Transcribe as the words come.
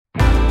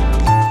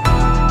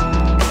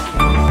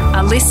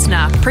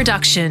listener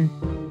production.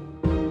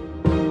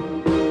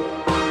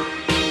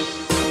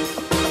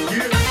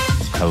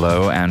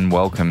 Hello and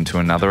welcome to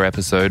another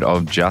episode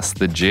of Just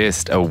the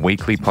Gist, a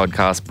weekly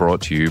podcast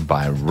brought to you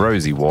by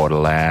Rosie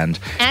Waterland.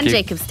 And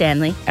Jacob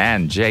Stanley.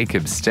 And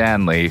Jacob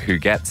Stanley, who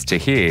gets to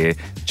hear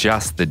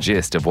just the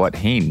gist of what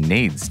he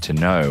needs to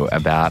know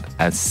about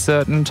a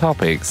certain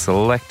topic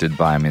selected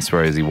by Miss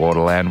Rosie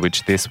Waterland,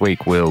 which this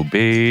week will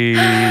be...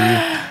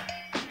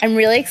 I'm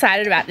really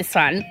excited about this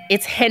one.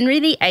 It's Henry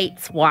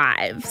VIII's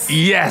wives.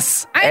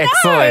 Yes!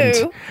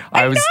 Excellent.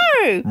 I was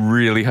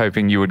really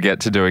hoping you would get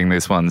to doing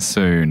this one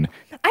soon.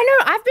 I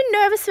know. I've been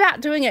nervous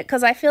about doing it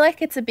because I feel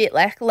like it's a bit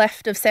like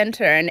left of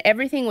centre and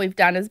everything we've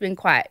done has been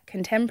quite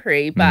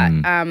contemporary, but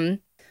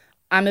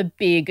I'm a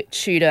big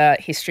Tudor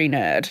history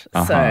nerd,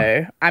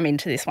 so I'm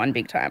into this one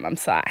big time. I'm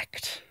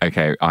psyched.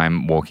 Okay,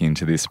 I'm walking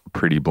into this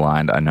pretty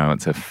blind. I know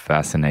it's a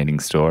fascinating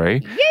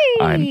story. Yay!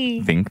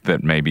 I think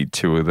that maybe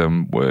two of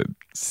them were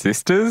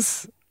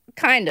sisters.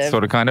 Kind of.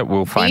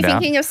 We'll find Are you out.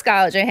 thinking of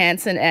Scarlett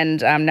Johansson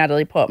and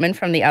Natalie Portman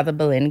from The Other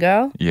Boleyn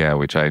Girl? Yeah,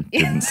 which I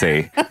didn't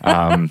see.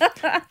 We'll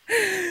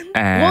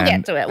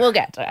get to it.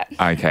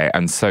 Okay,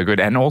 and so good.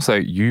 And also,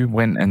 you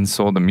went and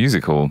saw the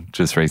musical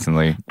just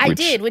recently. I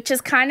did, which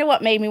is kind of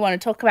what made me want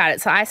to talk about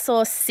it. So I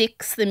saw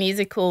Six, the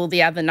musical,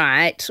 the other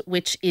night,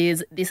 which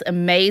is this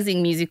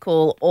amazing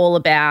musical all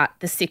about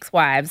the six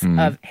wives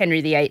of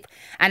Henry VIII.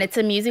 And it's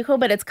a musical,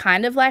 but it's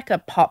kind of like a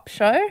pop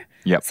show.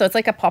 Yep. So it's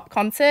like a pop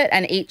concert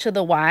and each of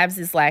the wives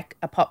is like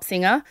a pop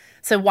singer.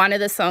 So one of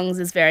the songs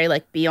is very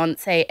like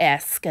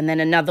Beyonce-esque and then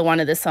another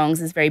one of the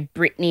songs is very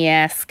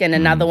Britney-esque and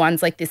another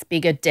one's like this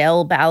big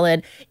Adele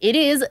ballad. It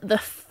is the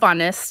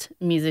funnest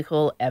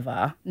musical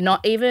ever.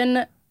 Not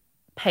even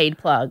paid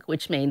plug,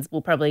 which means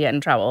we'll probably get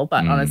in trouble.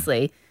 But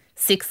honestly,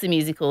 Six the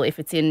musical, if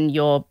it's in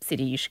your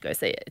city, you should go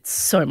see it. It's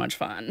so much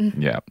fun.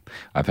 Yeah,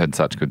 I've heard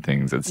such good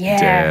things. It's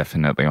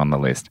definitely on the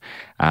list.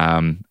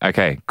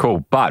 Okay,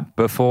 cool. But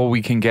before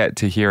we can get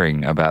to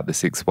hearing about the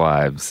six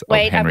wives of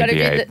Henry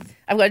VIII...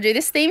 I've got to do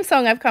this theme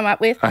song I've come up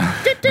with.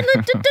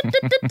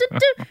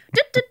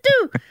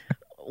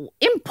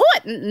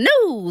 Important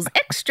news,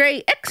 extra.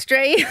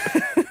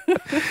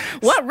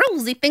 What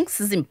Rosie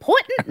thinks is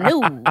important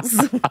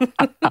news.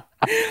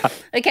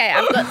 Okay,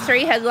 I've got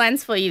 3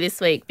 headlines for you this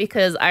week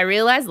because I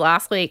realized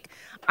last week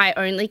I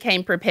only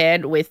came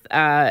prepared with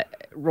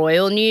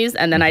royal news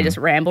and then I just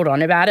rambled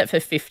on about it for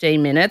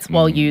 15 minutes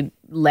while you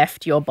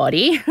left your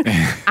body. So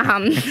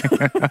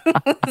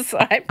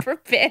I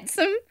prepared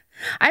some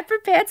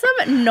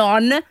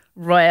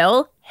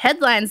non-royal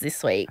headlines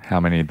this week. How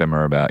many of them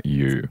are about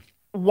you?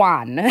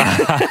 1.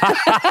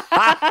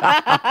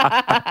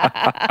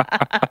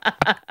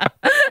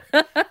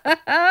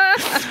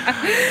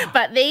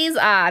 But these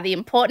are the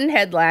important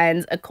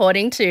headlines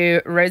according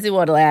to Rosie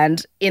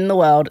Waterland in the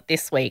world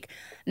this week.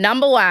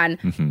 Number 1,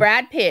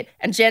 Brad Pitt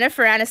and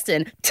Jennifer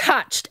Aniston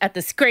touched at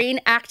the Screen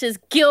Actors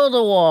Guild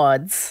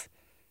Awards.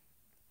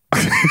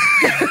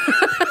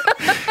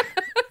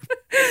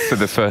 For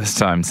the first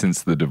time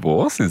since the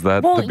divorce? Is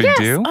that the big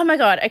deal? Oh, my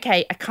God.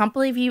 Okay, I can't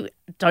believe you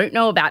don't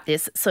know about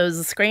this. So it was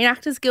the Screen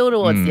Actors Guild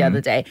Awards the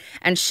other day,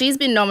 and she's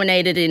been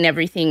nominated in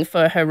everything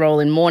for her role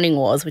in Morning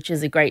Wars, which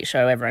is a great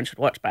show everyone should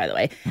watch, by the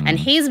way. And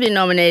he's been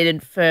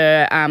nominated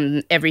for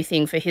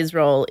everything for his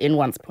role in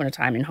Once Upon a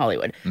Time in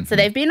Hollywood. So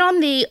they've been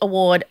on the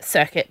award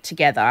circuit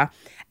together.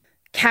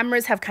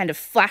 Cameras have kind of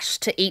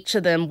flashed to each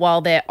of them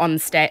while they're on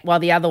stage, while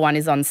the other one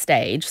is on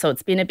stage. So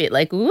it's been a bit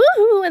like, ooh,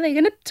 are they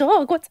going to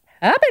talk? What's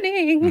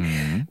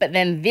happening? But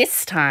then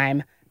this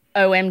time,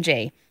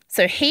 OMG.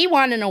 So he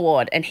won an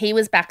award and he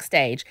was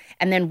backstage.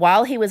 And then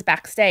while he was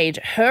backstage,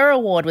 her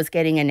award was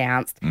getting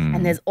announced.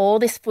 And there's all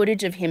this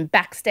footage of him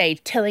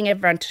backstage telling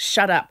everyone to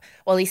shut up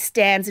while he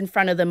stands in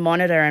front of the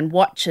monitor and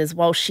watches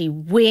while she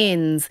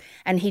wins.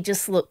 And he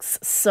just looks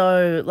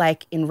so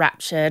like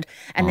enraptured.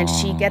 And then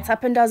she gets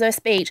up and does her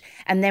speech.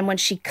 And then when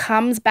she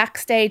comes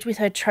backstage with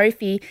her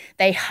trophy,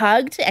 they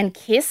hugged and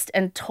kissed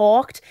and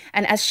talked.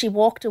 And as she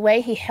walked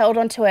away, he held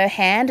onto her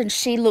hand and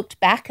she looked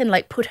back and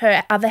like put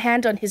her other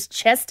hand on his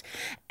chest.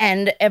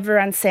 And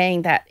everyone's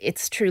saying that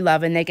it's true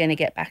love and they're going to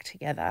get back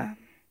together.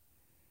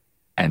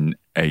 And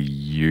are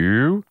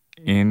you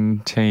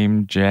in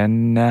Team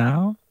Jen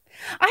now?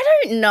 I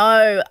don't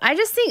know. I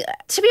just think,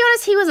 to be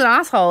honest, he was an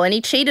asshole and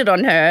he cheated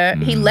on her.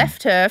 He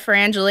left her for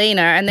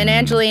Angelina and then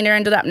Angelina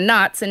ended up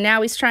nuts and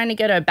now he's trying to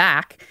get her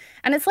back.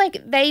 And it's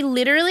like they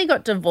literally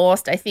got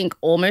divorced, I think,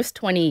 almost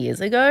 20 years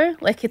ago.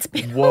 Like it's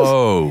been...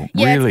 Whoa,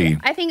 really?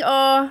 I think,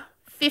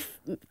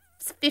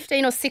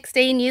 15 or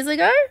 16 years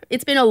ago.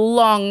 It's been a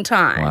long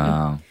time.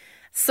 Wow.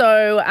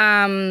 So,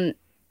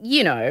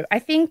 you know, I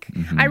think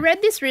I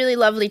read this really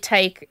lovely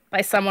take by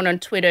someone on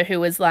Twitter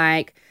who was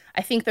like,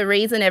 I think the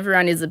reason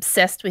everyone is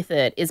obsessed with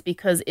it is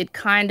because it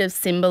kind of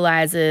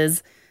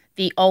symbolizes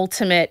the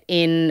ultimate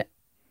in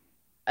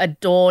a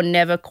door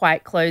never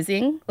quite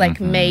closing,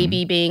 like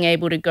maybe being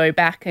able to go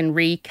back and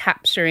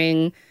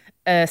recapturing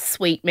a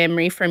sweet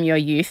memory from your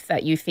youth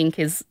that you think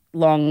is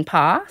long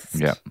past.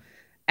 Yeah.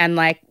 and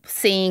like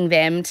seeing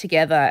them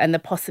together and the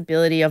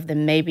possibility of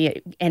them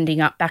maybe ending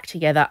up back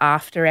together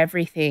after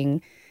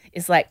everything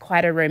is like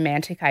quite a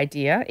romantic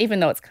idea,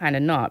 even though it's kind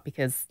of not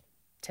because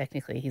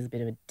technically he's a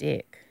bit of a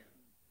dick.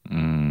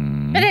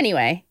 But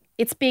anyway,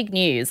 it's big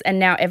news and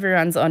now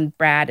everyone's on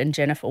Brad and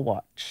Jennifer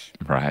watch.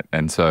 Right.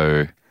 And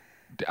so,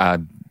 are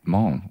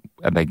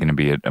they going to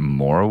be at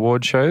more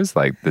award shows?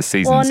 Like the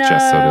season's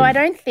just sort of... I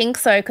don't think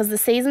so because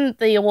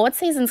the award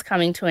season's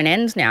coming to an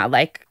end now.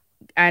 Like,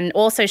 and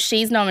also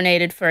she's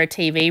nominated for a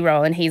TV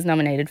role and he's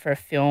nominated for a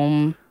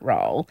film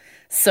role.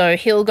 So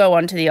he'll go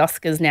on to the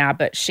Oscars now,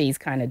 but she's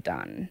kind of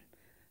done.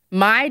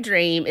 My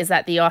dream is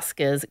that the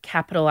Oscars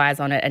capitalize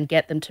on it and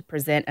get them to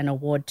present an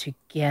award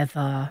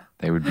together.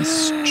 They would be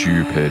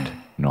stupid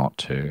not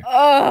to.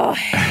 Oh,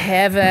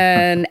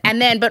 heaven.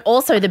 But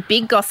also the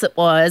big gossip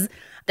was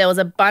there was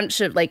a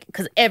bunch of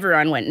because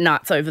everyone went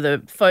nuts over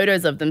the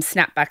photos of them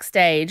snapped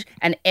backstage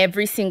and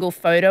every single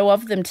photo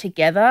of them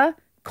together,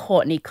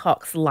 Courtney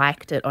Cox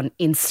liked it on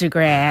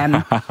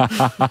Instagram.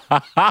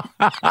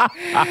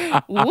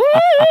 Woo!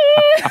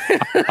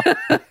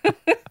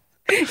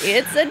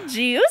 It's a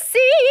juicy.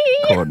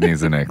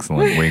 Courtney's an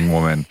excellent wing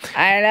woman.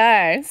 I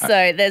know.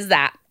 So there's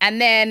that.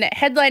 And then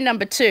headline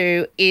number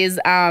 2 is,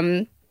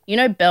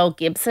 Belle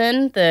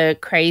Gibson, the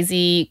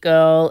crazy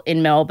girl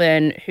in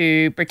Melbourne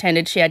who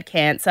pretended she had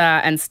cancer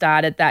and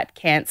started that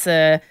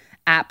cancer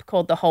app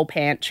called The Whole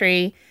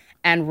Pantry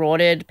and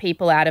rorted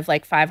people out of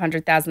like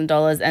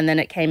 $500,000. And then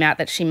it came out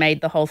that she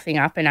made the whole thing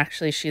up and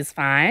actually she's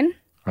fine.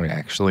 I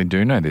actually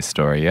do know this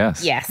story,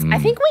 yes. Yes. I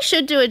think we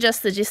should do a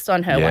Just the Gist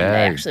on her one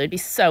day, actually. It'd be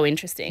so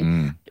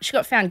interesting. She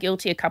got found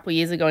guilty a couple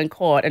years ago in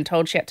court and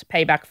told she had to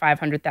pay back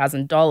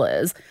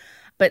 $500,000,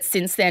 but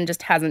since then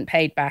just hasn't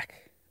paid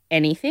back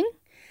anything.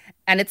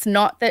 And it's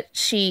not that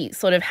she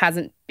sort of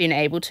hasn't been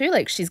able to.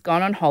 Like, she's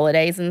gone on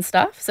holidays and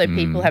stuff, so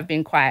people have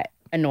been quite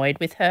annoyed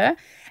with her.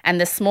 And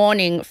this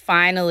morning,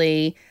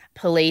 finally,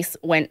 police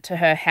went to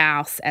her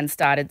house and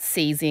started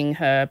seizing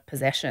her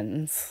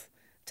possessions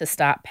to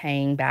start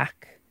paying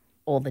back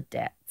all the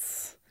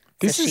debts.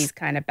 She's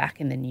kind of back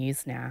in the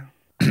news now.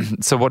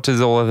 So what does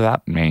all of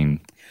that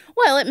mean?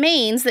 Well, it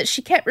means that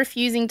she kept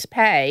refusing to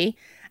pay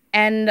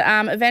and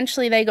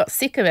eventually they got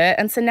sick of it.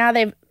 And so now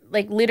they've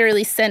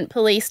literally sent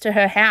police to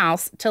her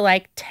house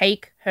to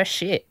take her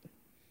shit.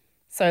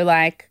 So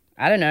I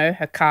don't know,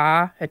 her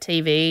car, her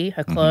TV,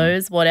 her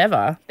clothes,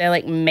 whatever.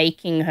 They're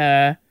making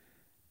her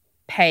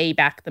pay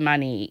back the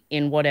money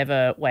in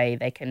whatever way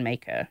they can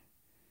make her.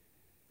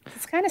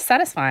 It's kind of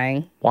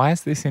satisfying. Why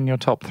is this in your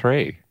top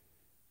 3?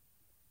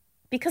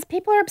 Because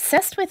people are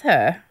obsessed with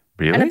her.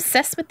 Really? And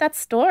obsessed with that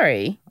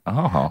story.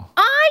 Oh.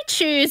 I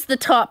choose the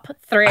top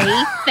 3.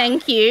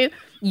 Thank you.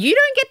 You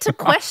don't get to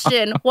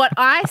question what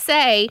I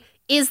say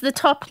is the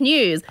top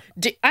news.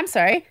 I'm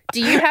sorry.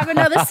 Do you have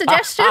another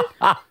suggestion?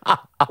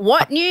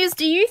 What news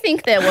do you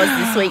think there was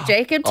this week,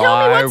 Jacob?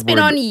 Tell me what's been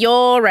on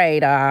your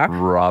radar.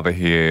 Rather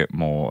hear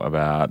more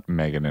about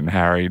Meghan and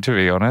Harry, to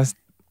be honest.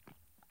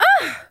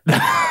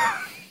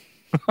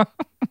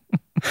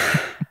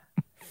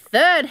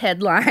 Third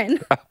headline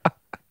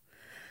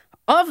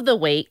of the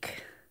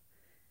week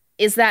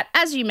is that,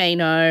 as you may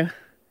know,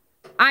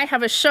 I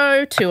have a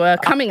show tour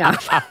coming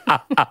up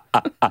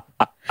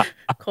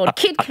called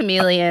Kid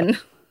Chameleon.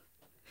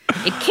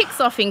 It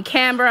kicks off in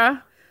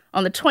Canberra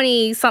on the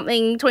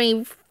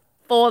 24th,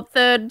 3rd,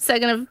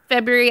 2nd of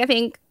February, I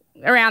think,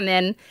 around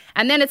then.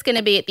 And then it's going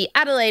to be at the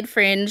Adelaide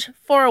Fringe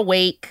for a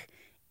week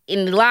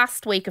in the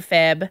last week of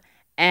Feb.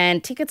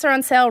 And tickets are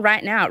on sale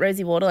right now at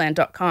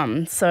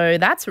rosiewaterland.com. So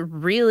that's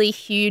really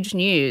huge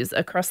news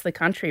across the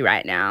country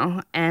right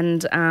now.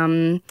 And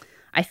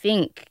I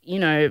think,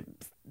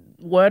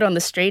 word on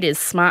the street is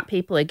smart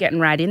people are getting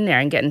right in there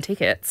and getting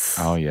tickets.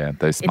 Oh, yeah,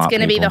 those smart people. It's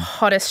going to be the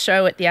hottest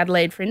show at the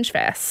Adelaide Fringe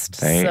Fest.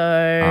 They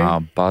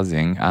are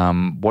buzzing.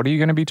 What are you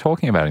going to be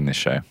talking about in this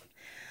show?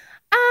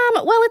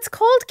 Well, it's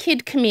called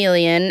Kid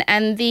Chameleon,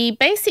 and the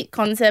basic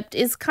concept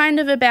is kind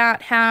of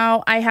about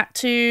how I had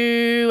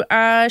to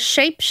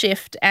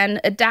shapeshift and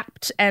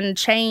adapt and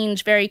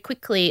change very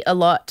quickly a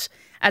lot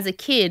as a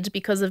kid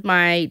because of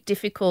my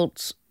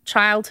difficult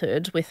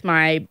childhood with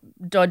my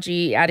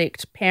dodgy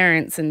addict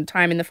parents and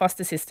time in the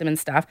foster system and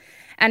stuff,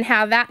 and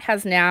how that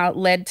has now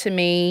led to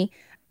me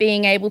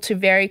being able to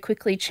very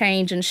quickly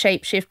change and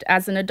shapeshift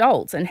as an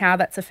adult and how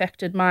that's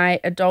affected my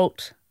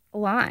adult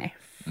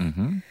life.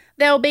 Mm-hmm.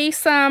 There'll be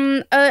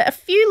a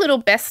few little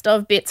best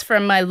of bits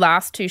from my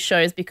last 2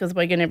 shows because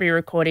we're going to be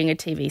recording a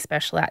TV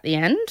special at the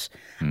end.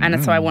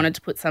 And so I wanted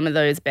to put some of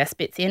those best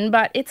bits in,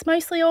 but it's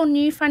mostly all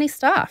new funny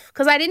stuff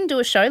because I didn't do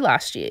a show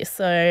last year.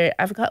 So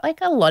I've got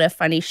a lot of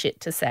funny shit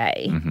to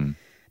say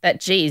that,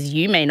 geez,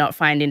 you may not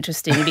find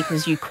interesting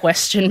because you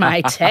question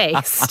my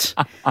taste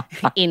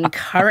in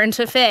current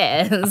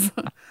affairs.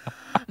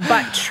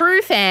 But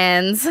true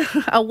fans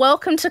are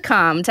welcome to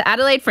come to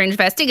Adelaide Fringe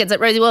Fest. Tickets at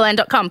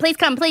rosiewaterland.com. Please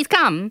come, please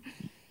come.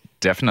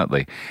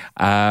 Definitely.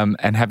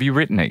 And have you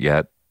written it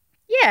yet?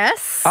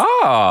 Yes.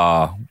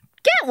 Oh,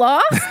 Get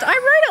lost. I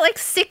wrote it like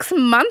 6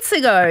 months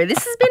ago.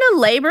 This has been a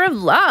labor of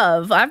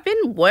love. I've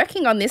been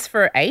working on this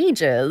for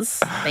ages.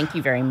 Thank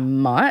you very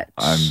much.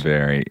 I'm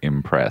very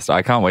impressed.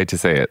 I can't wait to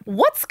see it.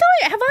 What's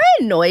going? Have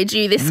I annoyed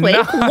you this week?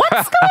 No.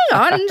 What's going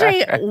on,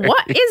 Jay?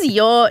 What is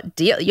your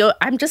deal?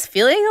 I'm just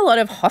feeling a lot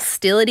of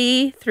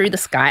hostility through the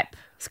Skype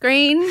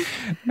screen.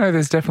 No,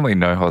 there's definitely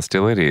no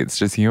hostility. It's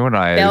just you and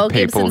I Mel are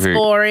people Gibson's who...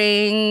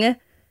 boring.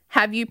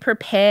 Have you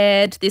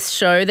prepared this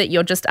show that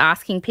you're just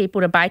asking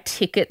people to buy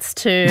tickets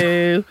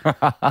to?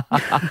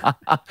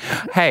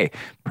 Hey,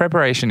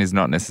 preparation is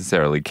not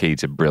necessarily key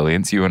to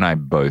brilliance. You and I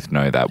both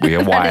know that. We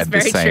are wired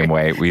the same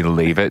way. We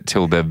leave it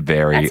till the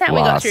very That's how we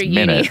got last through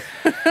minute.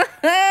 uni.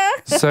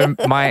 So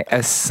my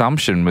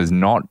assumption was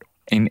not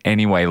in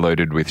any way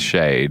loaded with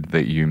shade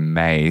that you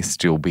may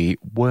still be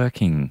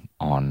working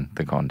on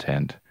the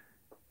content.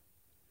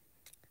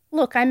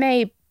 Look, I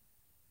may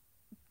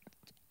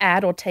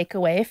add or take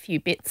away a few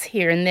bits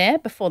here and there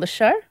before the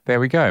show. There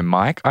we go.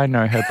 Mike, I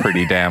know her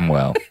pretty damn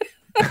well.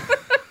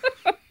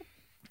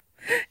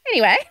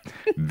 Anyway,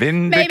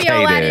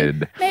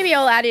 Vindicated. maybe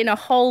I'll add in a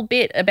whole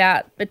bit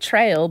about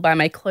betrayal by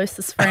my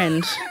closest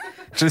friend.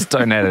 Just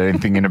don't add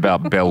anything in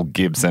about Belle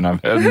Gibson.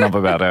 I've heard enough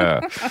about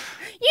her.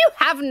 You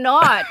have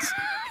not.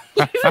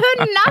 You've heard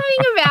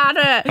nothing about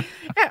her.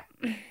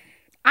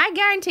 I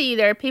guarantee you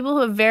there are people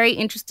who are very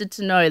interested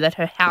to know that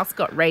her house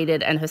got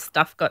raided and her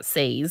stuff got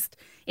seized.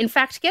 In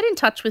fact, get in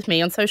touch with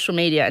me on social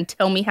media and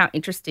tell me how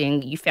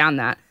interesting you found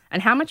that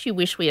and how much you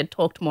wish we had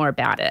talked more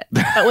about it.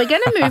 But we're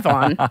going to move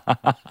on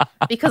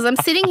because I'm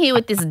sitting here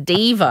with this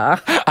diva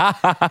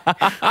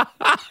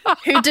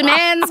who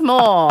demands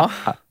more.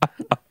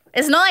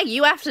 It's not like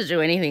you have to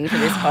do anything for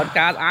this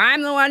podcast.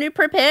 I'm the one who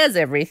prepares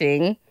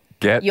everything.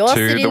 Get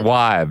to the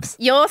wives.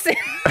 You're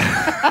sitting...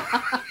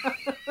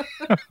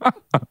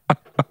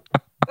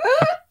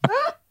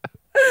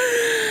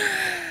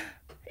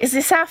 Is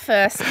this our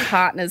first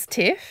partners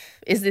tiff?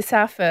 Is this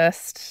our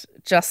first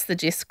just the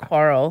gist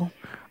quarrel?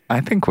 I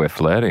think we're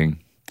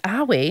flirting.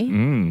 Are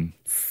we?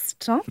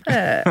 Stop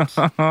it.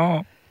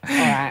 All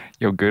right.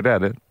 You're good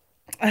at it.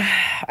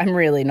 I'm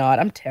really not.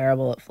 I'm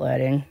terrible at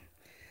flirting.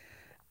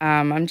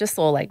 I'm just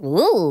all like,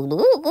 ooh,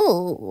 ooh,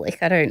 ooh.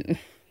 Like I don't.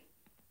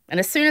 And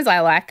as soon as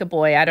I like a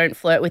boy, I don't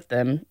flirt with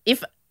them.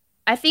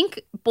 I think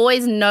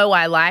boys know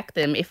I like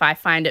them if I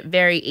find it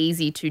very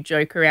easy to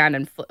joke around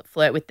and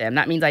flirt with them.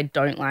 That means I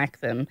don't like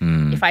them.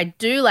 If I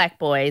do like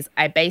boys,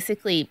 I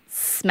basically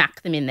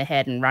smack them in the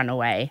head and run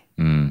away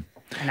and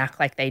act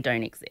like they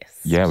don't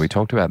exist. Yeah, we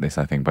talked about this,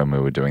 I think, when we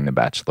were doing the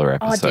Bachelor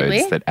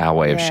episodes, that our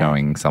way of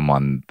showing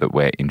someone that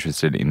we're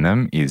interested in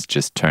them is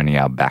just turning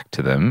our back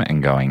to them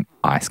and going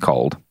ice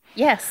cold.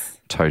 Yes.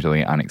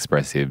 Totally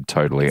unexpressive,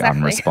 totally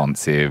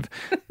unresponsive.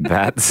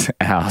 That's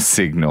our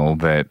signal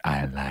that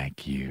I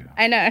like you.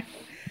 I know.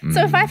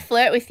 So if I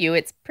flirt with you,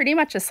 it's pretty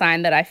much a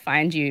sign that I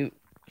find you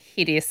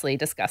hideously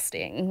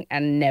disgusting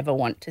and never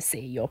want to see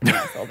your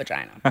penis or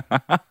vagina.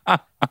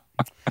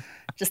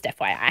 Just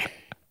FYI.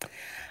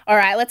 All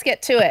right, let's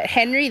get to it.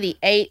 Henry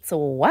VIII's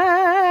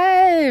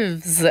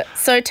wives.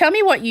 So tell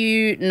me what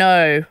you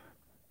know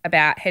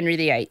about Henry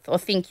VIII or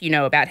think you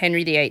know about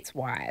Henry VIII's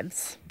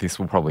wives. This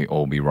will probably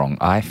all be wrong.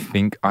 I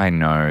think I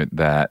know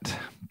that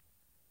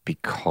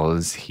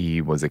because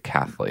he was a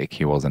Catholic,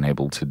 he wasn't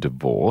able to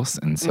divorce.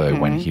 And so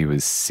when he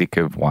was sick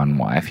of one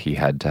wife, he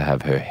had to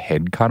have her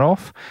head cut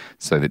off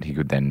so that he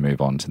could then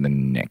move on to the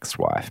next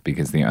wife.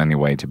 Because the only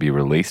way to be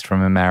released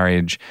from a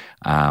marriage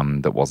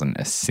that wasn't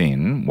a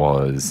sin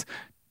was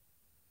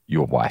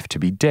your wife to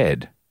be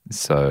dead.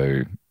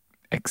 So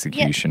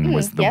execution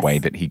was the way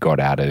that he got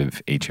out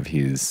of each of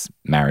his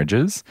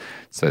marriages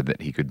so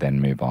that he could then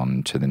move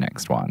on to the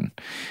next one.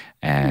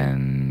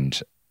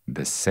 And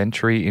the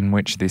century in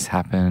which this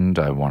happened,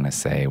 I want to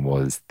say,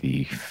 was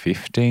the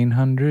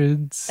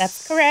 1500s.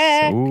 That's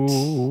correct.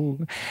 So,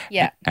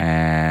 yeah.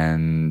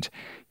 And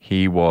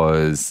he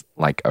was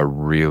like a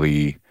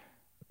really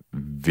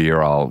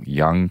virile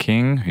young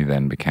king who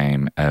then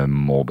became a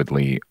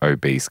morbidly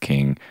obese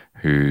king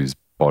whose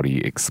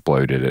body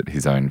exploded at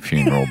his own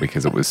funeral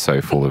because it was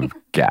so full of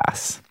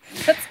gas.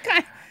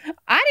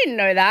 I didn't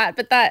know that,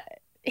 but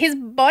that his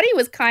body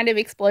was kind of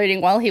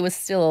exploding while he was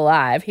still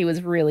alive. He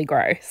was really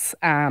gross.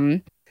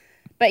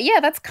 But yeah,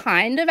 that's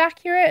kind of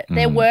accurate.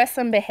 There were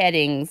some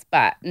beheadings,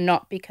 but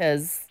not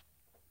because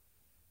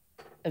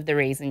of the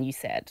reason you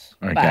said.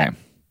 Okay. But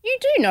you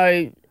do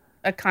know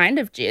a kind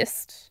of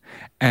gist.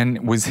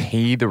 And was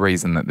he the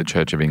reason that the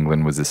Church of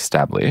England was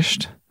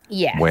established?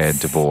 Yes. Where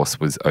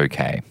divorce was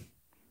okay?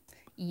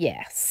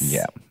 Yes.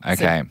 Yeah.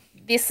 Okay. So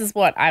this is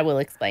what I will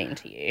explain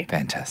to you.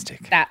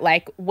 Fantastic. That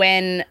like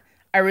when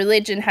a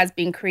religion has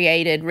been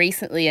created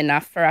recently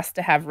enough for us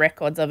to have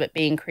records of it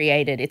being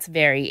created, it's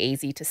very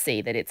easy to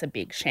see that it's a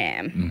big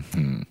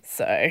sham.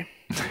 So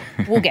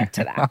we'll get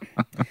to that.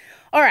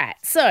 All right.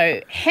 So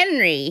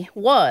Henry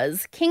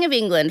was King of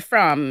England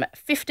from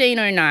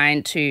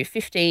 1509 to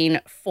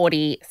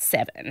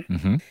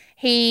 1547.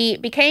 He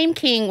became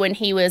king when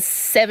he was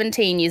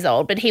 17 years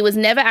old, but he was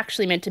never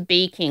actually meant to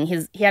be king.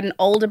 He had an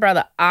older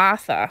brother,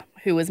 Arthur,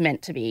 who was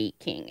meant to be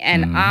king.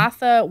 And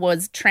Arthur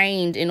was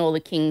trained in all the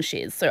king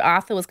shiz. So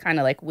Arthur was kind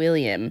of like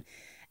William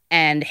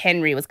and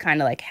Henry was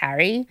kind of like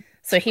Harry.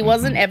 So he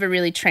wasn't ever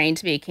really trained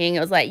to be a king.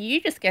 It was like,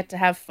 you just get to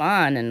have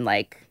fun and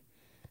like,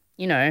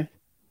 you know,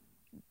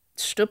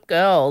 stoop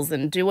girls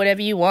and do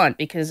whatever you want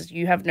because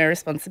you have no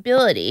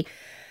responsibility.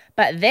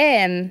 But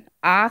then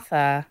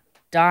Arthur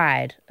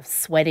died of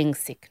sweating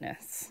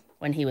sickness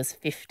when he was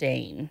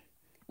 15,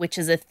 which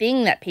is a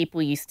thing that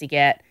people used to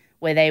get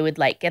where they would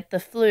like get the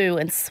flu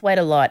and sweat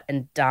a lot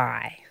and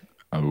die.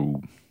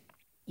 Oh.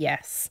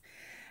 Yes.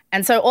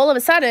 And so all of a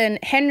sudden,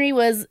 Henry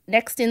was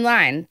next in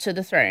line to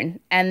the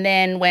throne. And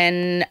then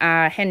when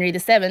Henry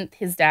VII,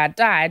 his dad,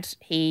 died,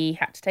 he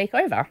had to take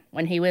over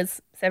when he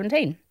was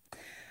 17.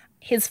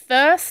 His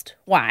first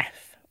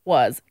wife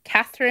was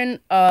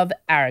Catherine of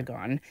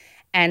Aragon.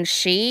 And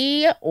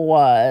she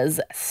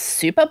was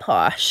super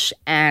posh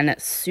and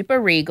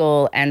super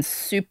regal and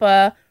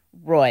super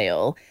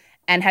royal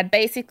and had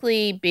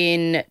basically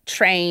been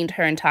trained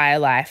her entire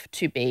life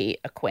to be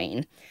a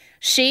queen.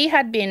 She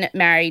had been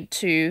married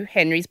to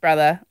Henry's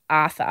brother,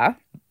 Arthur,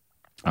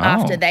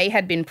 after they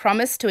had been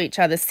promised to each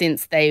other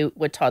since they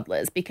were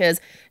toddlers, because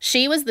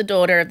she was the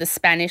daughter of the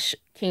Spanish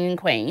king and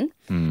queen.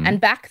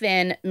 And back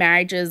then,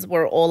 marriages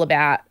were all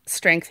about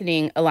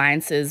strengthening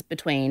alliances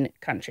between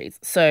countries.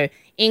 So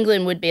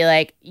England would be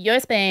like, yo,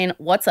 Spain,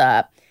 what's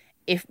up?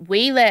 If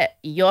we let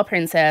your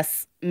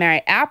princess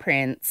marry our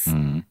prince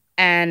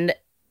and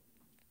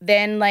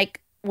then like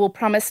we'll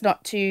promise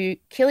not to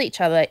kill each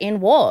other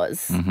in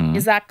wars.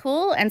 Is that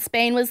cool? And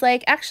Spain was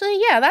like, actually,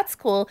 yeah, that's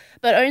cool.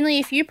 But only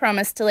if you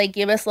promise to like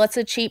give us lots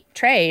of cheap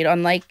trade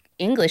on like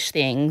English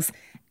things.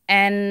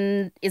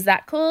 And is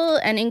that cool?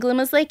 And England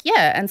was like,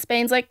 yeah. And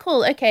Spain's like,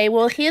 cool. Okay,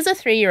 well, here's a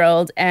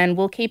 3-year-old and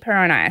we'll keep her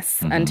on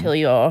ice until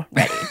you're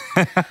ready.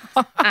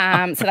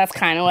 So that's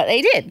kind of what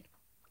they did.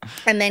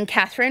 And then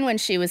Catherine, when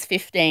she was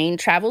 15,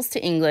 travels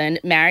to England,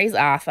 marries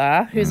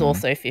Arthur, who's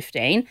also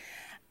 15.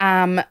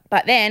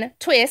 But then,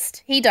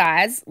 twist, he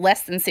dies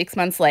less than 6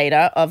 months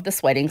later of the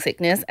sweating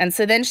sickness. And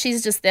so then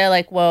she's just there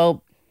like,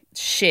 well,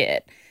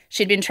 shit.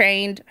 She'd been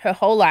trained her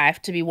whole life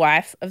to be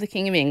wife of the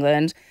King of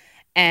England.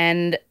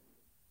 And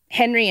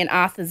Henry and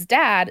Arthur's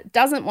dad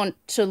doesn't want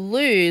to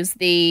lose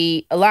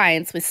the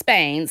alliance with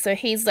Spain. So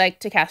he's like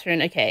to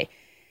Catherine, okay,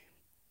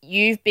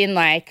 you've been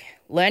like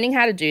learning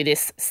how to do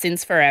this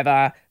since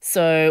forever.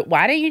 So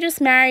why don't you just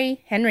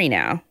marry Henry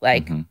now?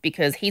 Like,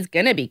 because he's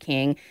going to be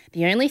king.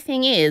 The only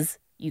thing is,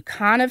 you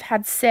can't have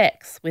had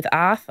sex with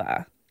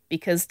Arthur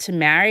because to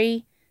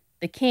marry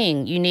the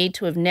king, you need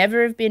to have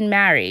never have been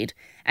married.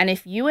 And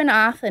if you and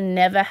Arthur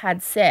never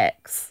had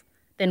sex,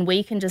 then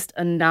we can just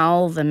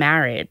annul the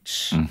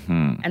marriage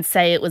and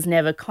say it was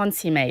never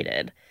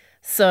consummated.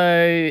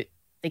 So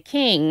the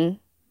king,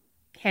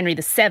 Henry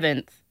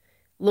VII,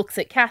 looks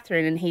at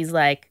Catherine and he's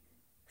like,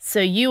 so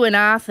you and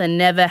Arthur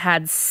never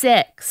had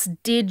sex,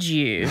 did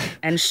you?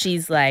 And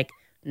she's like,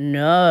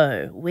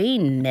 no, we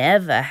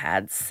never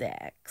had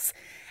sex.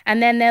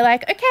 And then they're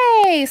like,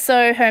 okay,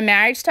 so her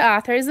marriage to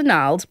Arthur is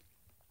annulled.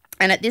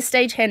 And at this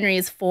stage, Henry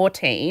is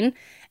 14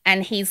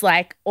 and he's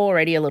like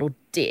already a little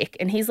dick.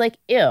 And he's like,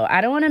 ew,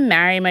 I don't want to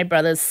marry my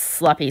brother's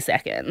sloppy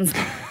seconds.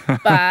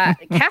 But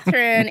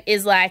Catherine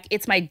is like,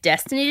 it's my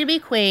destiny to be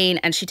queen.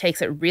 And she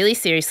takes it really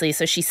seriously.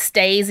 So she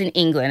stays in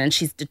England and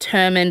she's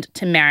determined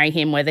to marry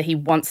him, whether he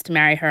wants to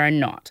marry her or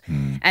not.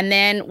 And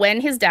then when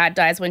his dad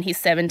dies, when he's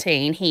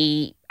 17,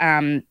 he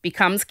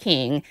becomes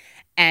king.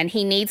 And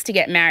he needs to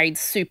get married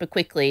super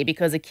quickly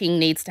because a king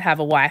needs to have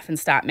a wife and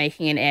start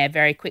making an heir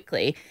very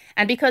quickly.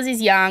 And because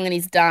he's young and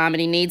he's dumb and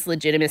he needs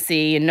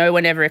legitimacy and no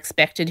one ever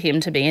expected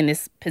him to be in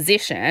this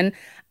position,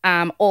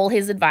 all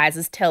his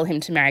advisors tell him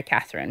to marry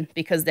Catherine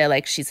because they're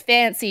like, she's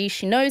fancy,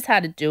 she knows how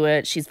to do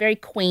it, she's very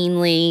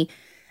queenly.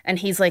 And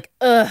he's like,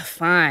 ugh,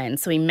 fine.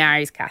 So he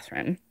marries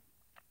Catherine.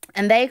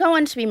 And they go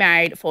on to be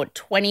married for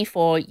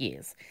 24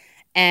 years.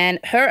 And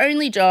her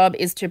only job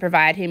is to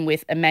provide him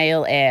with a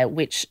male heir,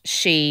 which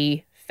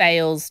she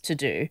fails to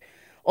do.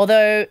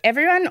 Although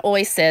everyone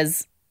always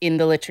says in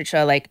the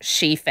literature, like,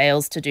 she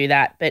fails to do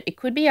that. But it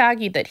could be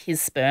argued that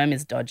his sperm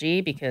is dodgy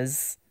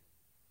because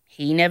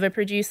he never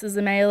produces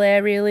a male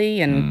heir,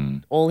 really.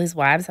 And all his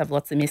wives have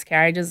lots of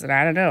miscarriages. And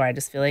I don't know, I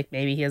just feel like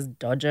maybe he has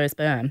dodgy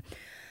sperm.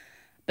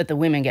 But the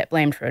women get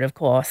blamed for it, of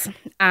course.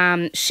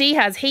 She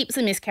has heaps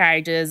of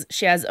miscarriages.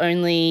 She has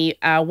only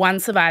one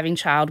surviving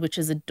child, which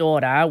is a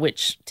daughter,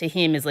 which to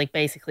him is like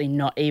basically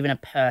not even a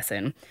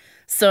person.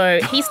 So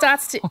he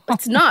starts to,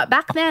 it's not.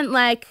 Back then,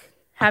 like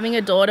having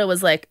a daughter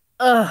was like,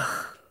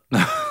 ugh,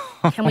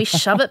 can we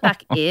shove it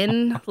back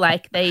in?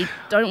 Like they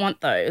don't want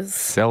those.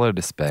 Sell her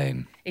to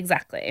Spain.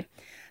 Exactly.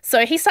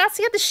 So he starts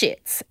to get the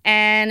shits.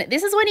 And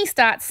this is when he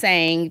starts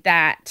saying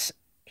that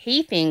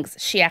he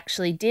thinks she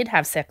actually did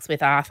have sex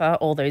with Arthur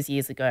all those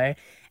years ago,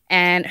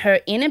 and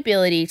her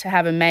inability to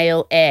have a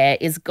male heir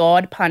is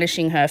God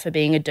punishing her for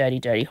being a dirty,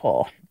 dirty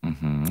whore.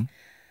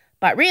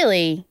 But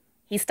really,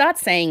 He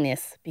starts saying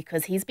this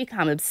because he's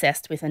become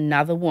obsessed with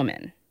another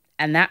woman,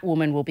 and that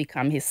woman will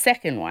become his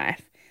second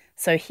wife.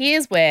 So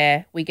here's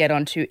where we get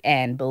on to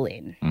Anne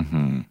Boleyn.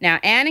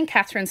 Now, Anne and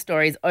Catherine's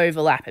stories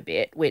overlap a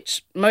bit,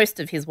 which most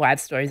of his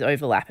wives' stories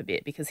overlap a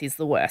bit because he's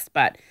the worst.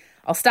 But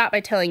I'll start by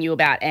telling you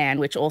about Anne,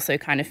 which also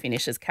kind of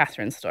finishes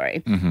Catherine's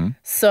story.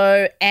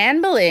 So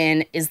Anne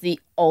Boleyn is the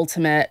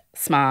ultimate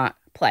smart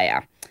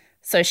player.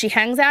 So she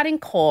hangs out in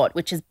court,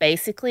 which is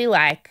basically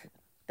like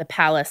the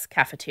palace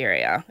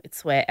cafeteria.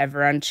 It's where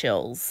everyone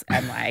chills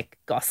and like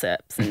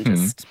gossips and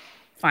just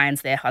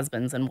finds their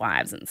husbands and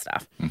wives and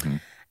stuff.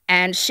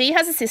 And she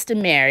has a sister,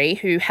 Mary,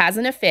 who has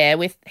an affair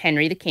with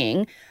Henry the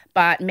King,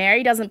 but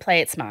Mary doesn't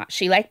play it smart.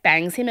 She like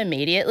bangs him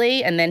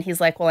immediately, and then he's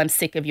like, well, I'm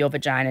sick of your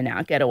vagina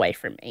now. Get away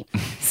from me.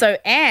 So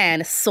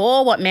Anne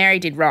saw what Mary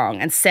did wrong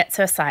and sets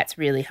her sights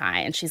really high.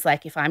 And she's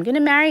like, if I'm going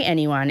to marry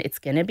anyone, it's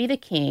going to be the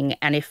king.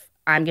 And if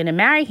I'm going to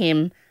marry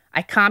him,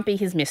 I can't be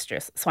his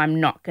mistress, so I'm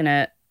not going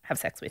to have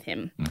sex with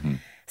him.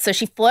 So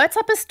she flirts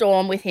up a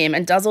storm with him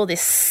and does all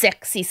this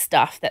sexy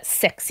stuff that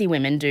sexy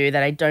women do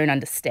that I don't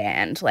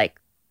understand, like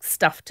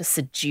stuff to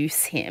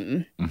seduce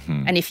him.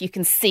 And if you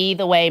can see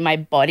the way my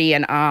body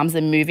and arms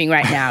are moving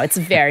right now, it's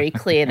very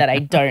clear that I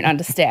don't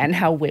understand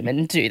how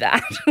women do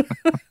that.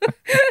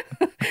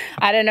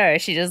 I don't know.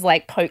 She just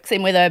like pokes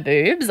him with her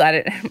boobs.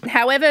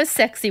 However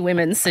sexy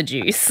women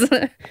seduce,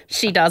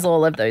 she does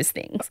all of those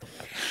things.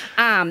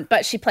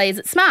 But she plays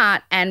it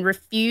smart and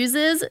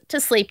refuses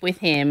to sleep with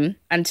him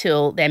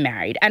until they're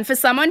married. And for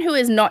someone who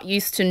is not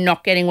used to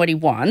not getting what he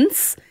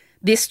wants,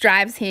 this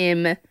drives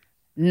him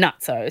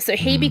nutso. So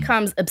he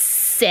becomes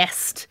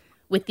obsessed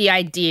with the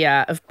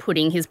idea of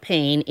putting his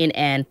peen in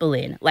Anne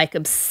Boleyn, like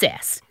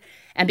obsessed.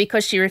 And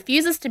because she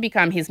refuses to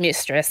become his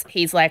mistress,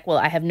 he's like, well,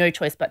 I have no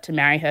choice but to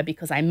marry her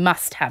because I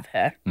must have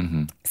her.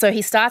 So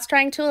he starts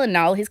trying to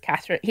annul his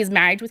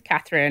marriage with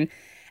Catherine.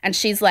 And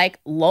she's like,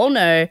 lol,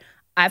 no,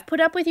 I've put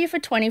up with you for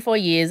 24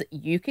 years.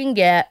 You can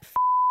get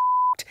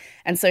f***ed.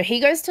 And so he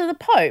goes to the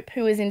Pope,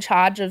 who is in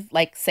charge of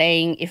like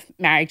saying if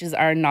marriages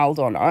are annulled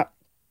or not.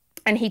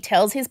 And he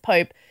tells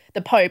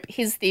the Pope,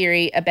 his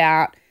theory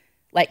about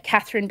like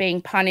Catherine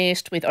being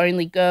punished with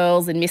only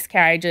girls and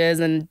miscarriages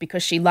and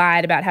because she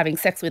lied about having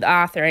sex with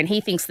Arthur, and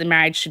he thinks the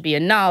marriage should be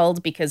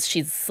annulled because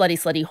she's a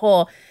slutty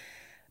whore.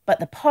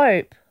 But the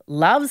Pope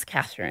loves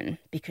Catherine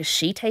because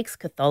she takes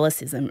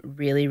Catholicism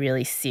really,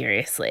 really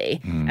seriously.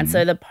 And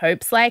so the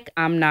Pope's like,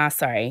 nah,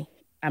 sorry,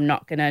 I'm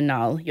not going to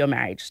annul your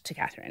marriage to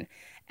Catherine.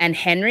 And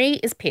Henry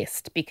is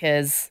pissed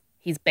because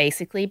he's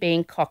basically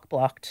being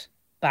cock-blocked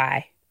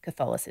by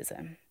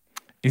Catholicism.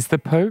 Is the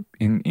Pope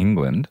in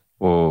England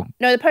or?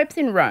 No, the Pope's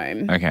in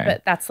Rome. Okay.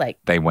 But that's like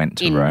they went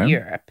to in Rome?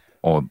 Europe.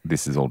 Or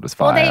this is all just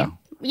via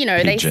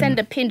they send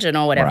a pigeon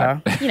or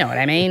whatever. Right. You know what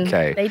I mean?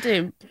 Okay. They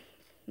do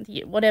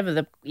whatever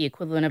the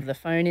equivalent of the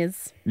phone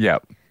is.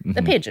 Yep.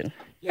 The pigeon.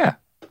 Yeah.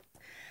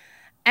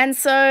 And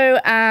so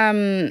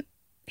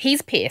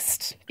he's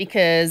pissed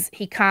because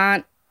he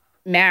can't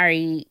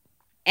marry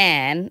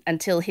Anne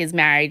until his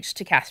marriage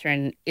to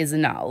Catherine is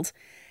annulled.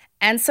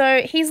 And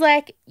so he's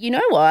like, you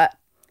know what?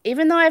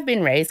 Even though I've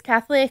been raised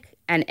Catholic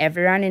and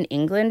everyone in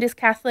England is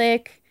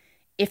Catholic,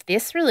 if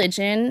this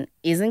religion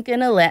isn't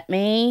going to let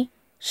me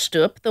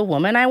shtup the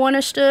woman I want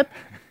to shtup,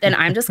 then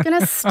I'm just going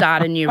to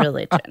start a new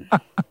religion.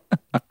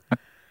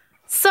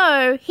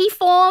 So he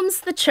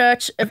forms the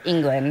Church of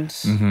England,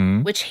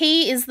 which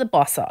he is the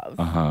boss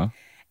of.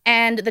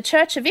 And the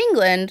Church of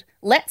England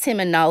lets him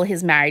annul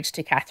his marriage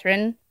to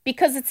Catherine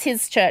because it's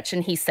his church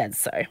and he said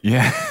so.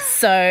 Yeah.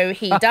 So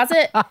he does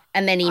it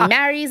and then he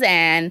marries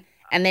Anne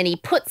and then he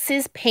puts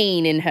his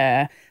peen in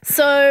her.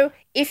 So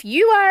if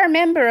you are a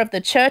member of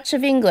the Church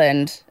of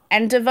England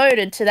and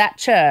devoted to that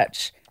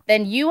church,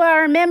 then you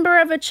are a member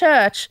of a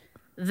church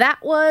that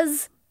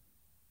was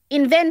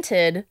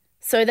invented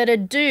so that a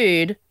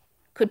dude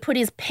could put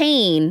his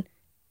peen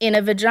in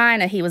a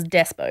vagina he was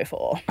despo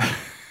for.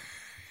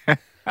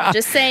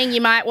 Just saying,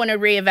 you might want to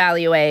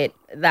reevaluate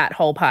that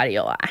whole part of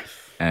your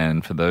life.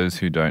 And for those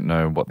who don't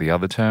know what the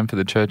other term for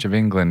the Church of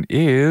England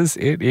is,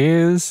 it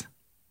is...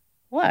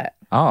 What?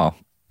 Oh,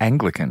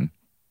 Anglican.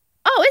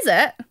 Oh, is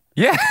it?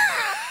 Yeah.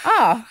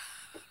 Oh.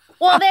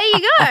 Well, there you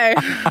go.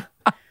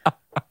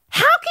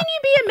 How can you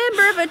be a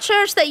member of a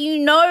church that you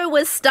know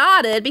was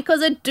started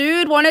because a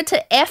dude wanted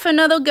to F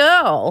another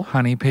girl?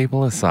 Honey,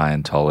 people are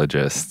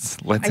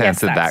Scientologists. Let's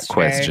answer that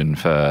question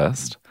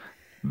first.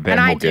 Then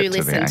and I we'll do get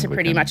listen to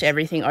pretty much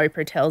everything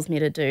Oprah tells me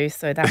to do,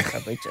 so that's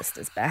probably just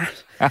as bad.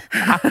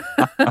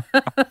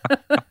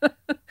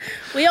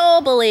 We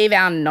all believe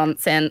our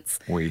nonsense.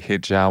 We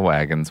hitch our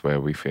wagons where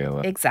we feel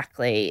it.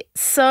 Exactly.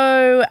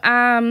 So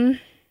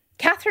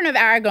Catherine of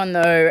Aragon,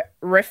 though,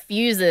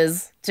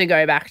 refuses to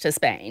go back to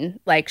Spain.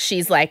 Like,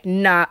 she's like,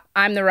 nah,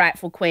 I'm the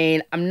rightful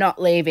queen. I'm not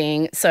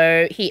leaving.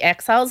 So he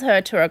exiles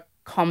her to a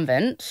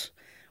convent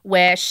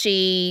where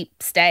she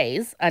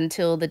stays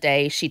until the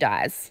day she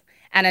dies.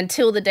 And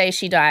until the day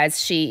she dies,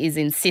 she is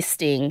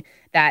insisting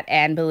that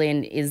Anne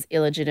Boleyn is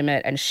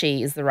illegitimate and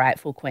she is the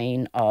rightful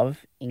queen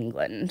of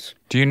England.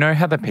 Do you know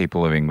how the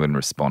people of England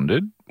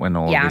responded when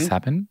all of this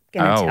happened?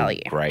 Gonna tell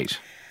you. Great.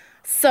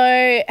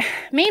 So,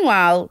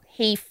 meanwhile,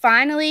 he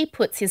finally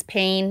puts his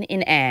peen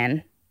in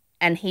Anne,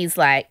 and he's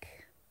like,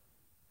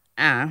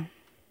 And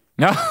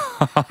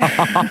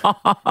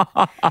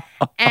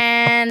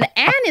Anne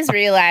is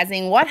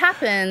realizing what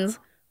happens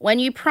when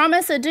you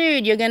promise a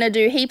dude you're going to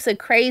do heaps of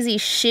crazy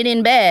shit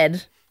in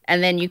bed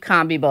and then you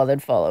can't be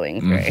bothered following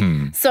through.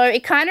 Mm-hmm. So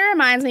it kind of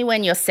reminds me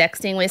when you're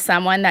sexting with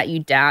someone that you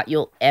doubt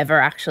you'll ever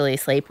actually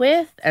sleep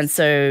with. And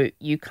so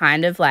you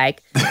kind of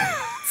like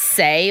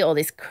say all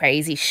this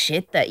crazy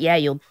shit that, yeah,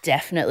 you'll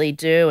definitely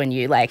do. And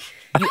you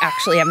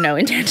actually have no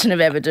intention of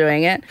ever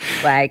doing it.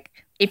 Like,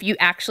 if you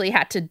actually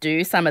had to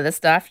do some of the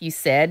stuff you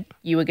said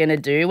you were going to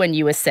do when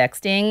you were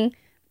sexting,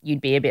 you'd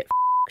be a bit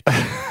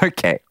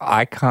Okay,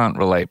 I can't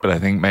relate, but I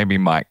think maybe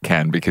Mike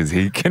can because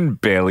he can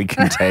barely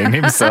contain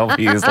himself.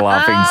 He is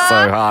laughing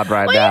so hard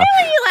right now.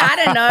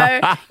 I don't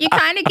know. You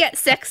kind of get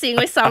sexting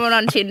with someone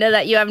on Tinder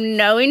that you have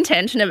no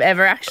intention of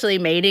ever actually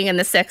meeting, and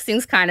the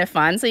sexting's kind of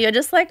fun. So you're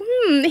just like,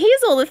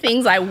 here's all the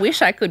things I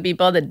wish I could be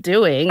bothered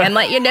doing. And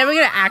like, you're never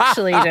going to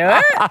actually do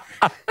it.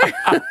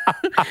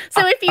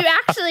 So if you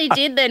actually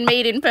did then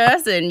meet in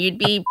person, you'd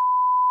be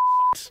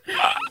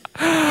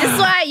It's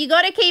like you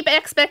got to keep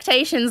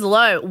expectations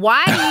low.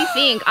 Why do you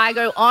think I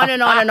go on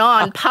and on and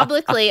on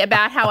publicly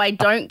about how I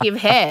don't give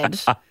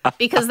head?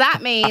 Because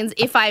that means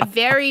if I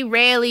very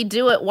rarely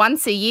do it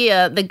once a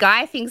year, the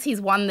guy thinks he's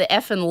won the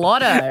effing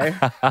lotto.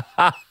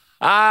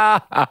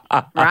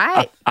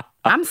 Right?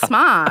 I'm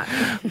smart.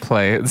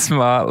 Play it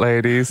smart,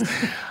 ladies.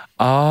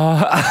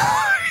 Anne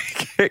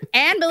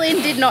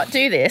Boleyn did not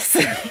do this.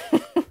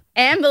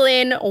 Anne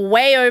Boleyn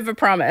way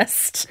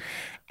overpromised.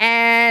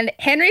 And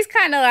Henry's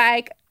kind of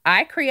like,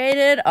 I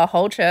created a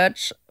whole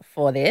church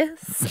for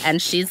this.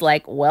 And she's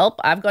like, welp,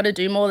 I've got to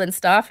do more than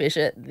starfish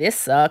it. This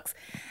sucks.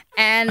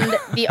 And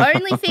the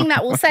only thing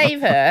that will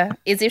save her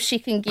is if she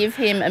can give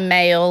him a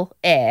male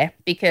heir,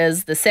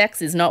 because the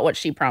sex is not what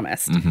she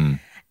promised. Mm-hmm.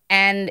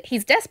 And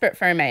he's desperate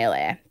for a male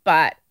heir,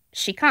 but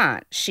she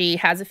can't. She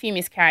has a few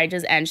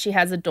miscarriages and she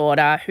has a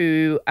daughter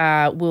who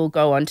will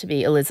go on to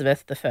be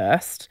Elizabeth I.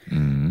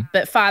 Mm-hmm.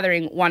 But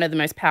fathering one of the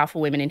most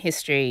powerful women in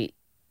history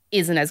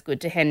isn't as good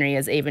to Henry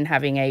as even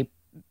having a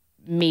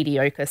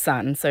mediocre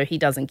son, so he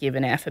doesn't give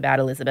an F about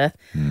Elizabeth.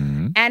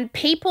 Mm-hmm. And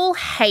people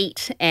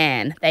hate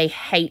Anne. They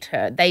hate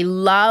her. They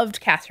loved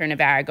Catherine of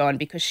Aragon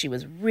because she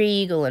was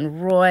regal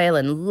and royal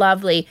and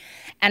lovely.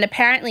 And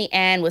apparently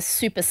Anne was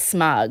super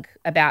smug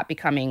about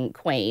becoming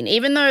queen,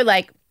 even though,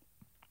 like,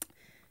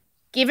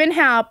 given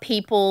how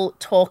people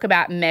talk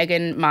about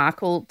Meghan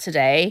Markle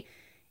today,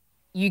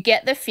 you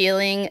get the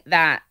feeling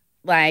that,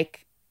 like,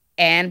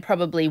 Anne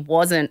probably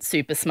wasn't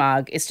super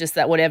smug. It's just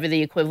that whatever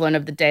the equivalent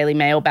of the Daily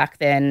Mail back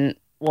then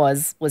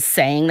was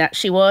saying that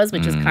she was,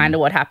 which is kind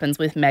of what happens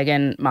with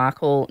Meghan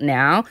Markle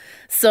now.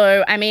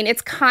 So, I mean,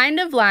 it's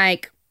kind of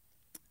like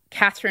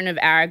Catherine of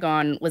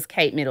Aragon was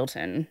Kate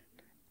Middleton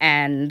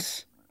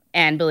and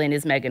Anne Boleyn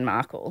is Meghan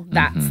Markle.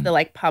 That's the,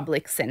 like,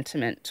 public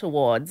sentiment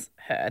towards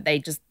her.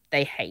 They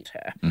hate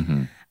her.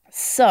 Mm-hmm.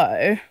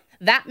 So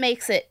that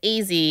makes it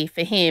easy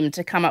for him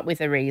to come up with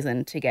a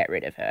reason to get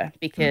rid of her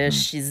because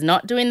she's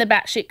not doing the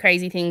batshit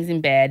crazy things in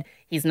bed.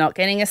 He's not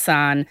getting a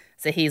son.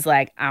 So he's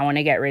like, I want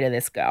to get rid of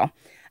this girl.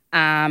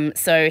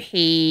 So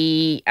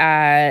he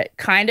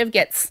kind of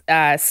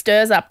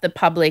stirs up the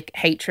public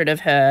hatred of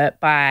her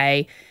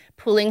by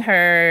pulling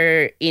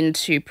her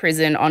into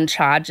prison on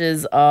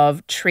charges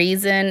of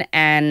treason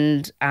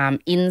and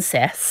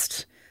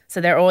incest. So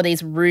there are all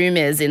these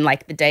rumors in,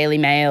 like, the Daily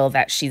Mail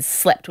that she's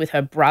slept with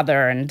her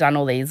brother and done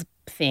all these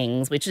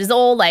things, which is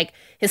all, like,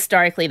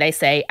 historically they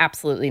say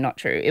absolutely not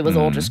true. It was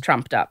all just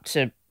trumped up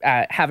to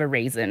have a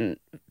reason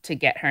to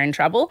get her in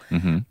trouble.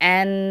 Mm-hmm.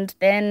 And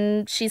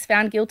then she's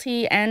found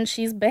guilty and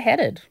she's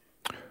beheaded.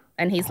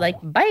 And he's like,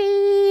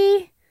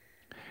 bye.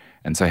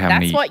 And so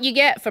That's what you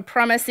get for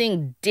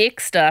promising dick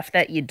stuff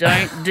that you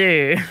don't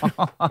do.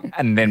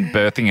 And then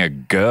birthing a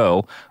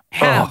girl.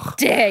 How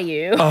dare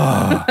you?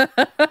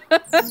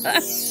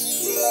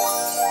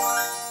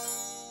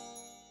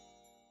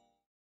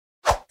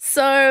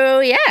 So,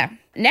 yeah.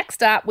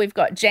 Next up, we've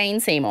got Jane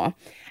Seymour.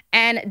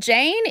 And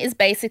Jane is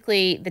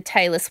basically the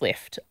Taylor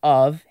Swift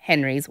of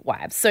Henry's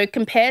wives. So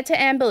compared to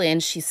Anne Boleyn,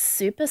 she's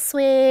super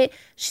sweet,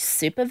 she's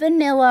super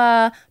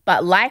vanilla,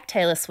 but like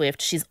Taylor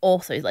Swift, she's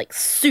also, like,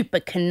 super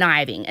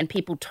conniving, and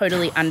people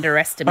totally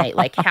underestimate,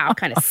 like, how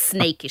kind of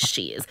snakish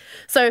she is.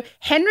 So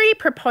Henry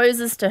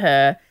proposes to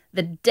her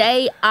the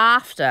day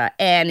after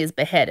Anne is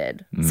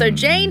beheaded. So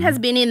Jane has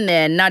been in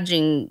there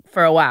nudging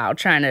for a while,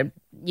 trying to,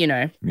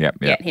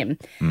 get him.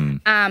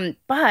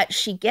 But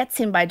she gets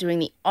him by doing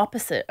the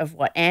opposite of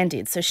what Anne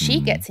did. So she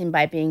gets him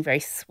by being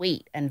very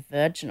sweet and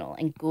virginal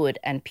and good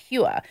and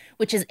pure,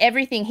 which is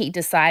everything he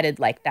decided,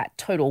 like, that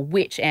total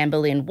witch Anne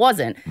Boleyn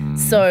wasn't.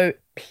 So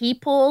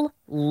people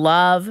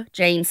love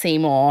Jane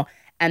Seymour,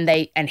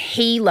 and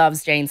he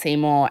loves Jane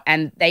Seymour,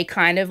 and they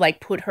kind of,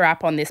 like, put her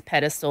up on this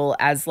pedestal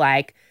as,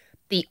 like,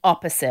 the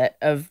opposite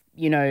of,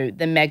 the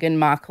Meghan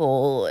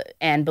Markle,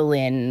 Anne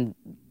Boleyn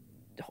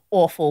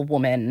awful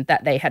woman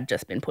that they had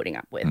just been putting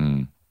up with.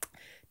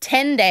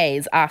 10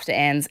 days after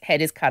Anne's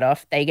head is cut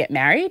off, they get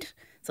married.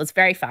 So it's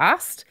very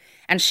fast.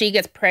 And she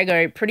gets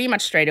preggo pretty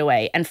much straight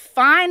away. And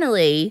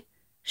finally,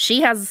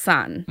 she has a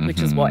son,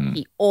 which is what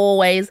he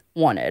always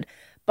wanted.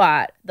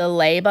 But the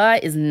labor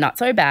is not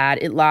so bad.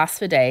 It lasts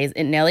for days.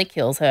 It nearly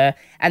kills her.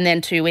 And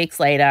then 2 weeks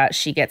later,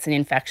 she gets an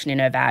infection in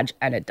her vag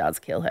and it does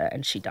kill her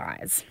and she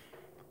dies.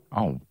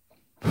 Oh.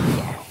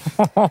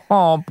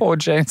 Oh, poor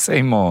Jane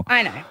Seymour.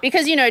 I know.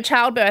 Because, you know,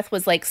 childbirth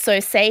was like so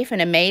safe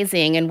and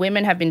amazing and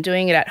women have been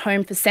doing it at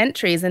home for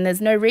centuries and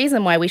there's no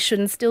reason why we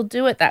shouldn't still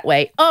do it that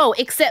way. Oh,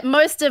 except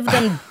most of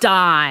them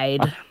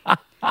died.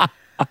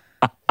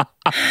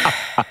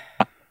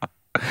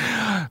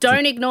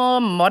 Don't ignore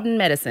modern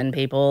medicine,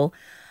 people.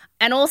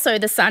 And also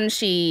the son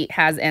she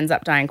has ends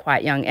up dying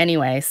quite young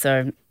anyway.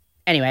 So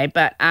anyway,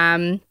 but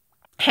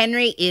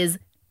Henry is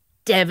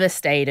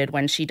devastated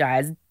when she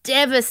dies.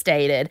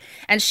 Devastated.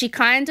 And she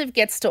kind of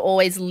gets to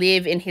always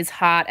live in his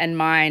heart and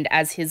mind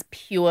as his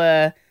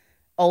pure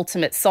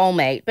ultimate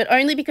soulmate, but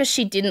only because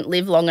she didn't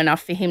live long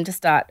enough for him to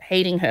start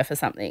hating her for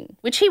something,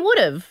 which he would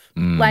have.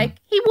 Like,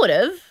 he would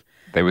have.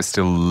 They were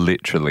still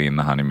literally in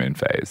the honeymoon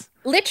phase.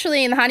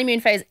 Literally in the honeymoon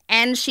phase,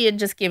 and she had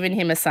just given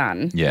him a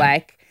son. Yeah.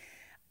 Like,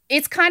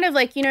 it's kind of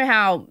like, you know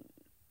how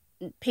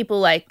people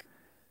like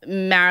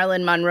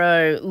Marilyn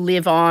Monroe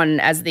live on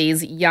as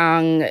these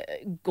young,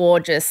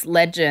 gorgeous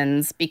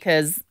legends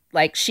because,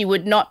 like, she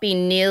would not be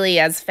nearly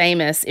as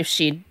famous if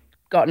she'd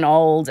gotten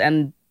old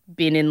and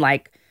been in,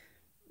 like,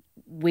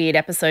 weird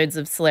episodes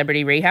of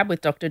Celebrity Rehab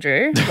with Dr.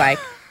 Drew. Like,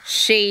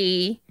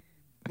 she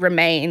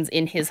remains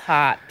in his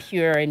heart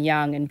pure and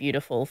young and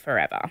beautiful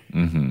forever.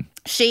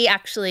 She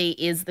actually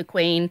is the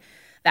queen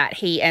that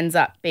he ends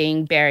up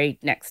being buried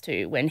next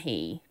to when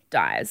he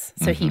dies.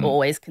 So he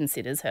always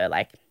considers her,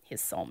 like,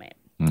 his soulmate.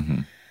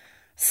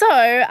 So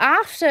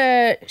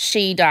after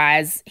she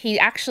dies, he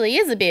actually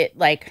is a bit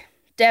like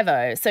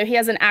Devo. So he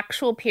has an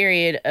actual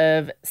period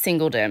of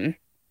singledom.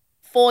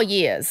 4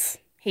 years.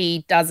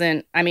 He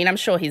doesn't, I mean, I'm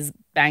sure he's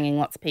banging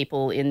lots of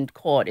people in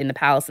court in the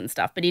palace and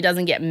stuff, but he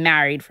doesn't get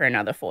married for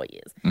another 4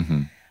 years.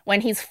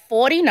 When he's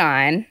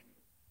 49,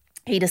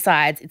 he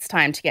decides it's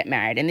time to get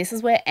married. And this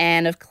is where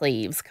Anne of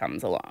Cleves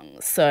comes along.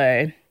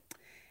 So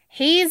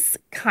he's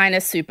kind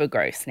of super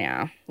gross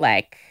now.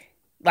 Like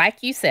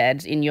you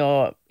said in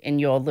your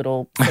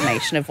little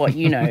summation of what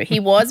you know, he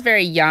was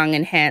very young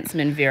and handsome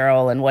and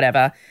virile and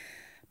whatever.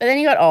 But then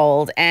he got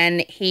old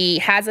and he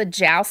has a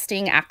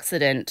jousting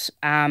accident,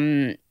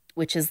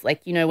 which is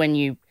like, you know, when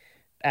you,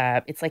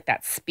 it's like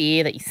that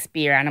spear that you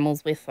spear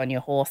animals with on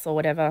your horse or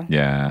whatever.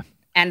 Yeah.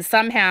 And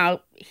somehow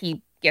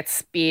he gets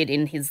speared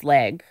in his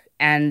leg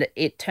and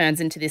it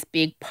turns into this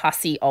big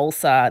pussy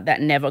ulcer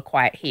that never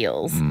quite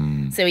heals.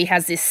 So he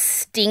has this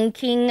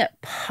stinking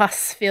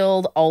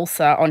pus-filled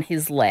ulcer on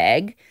his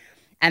leg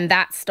and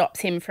that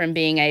stops him from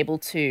being able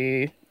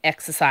to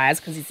exercise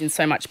because he's in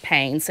so much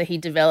pain. So he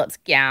develops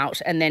gout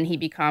and then he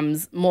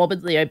becomes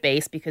morbidly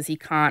obese because he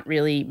can't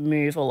really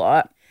move a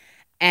lot.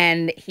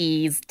 And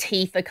his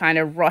teeth are kind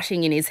of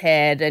rotting in his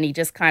head and he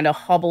just kind of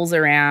hobbles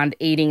around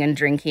eating and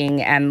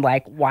drinking and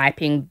like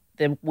wiping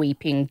the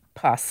weeping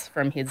pus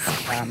from his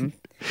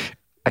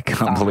I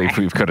can't believe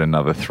we've got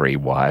another 3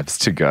 wives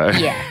to go.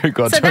 Yeah. Who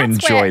got to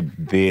enjoy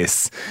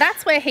this.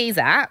 That's where he's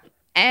at.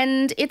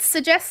 And it's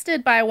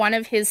suggested by one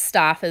of his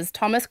staffers,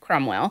 Thomas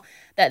Cromwell,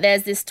 that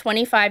there's this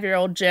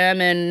 25-year-old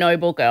German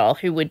noble girl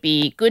who would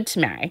be good to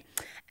marry.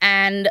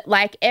 And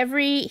like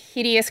every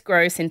hideous,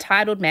 gross,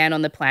 entitled man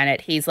on the planet,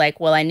 he's like,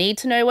 well, I need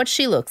to know what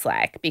she looks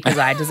like because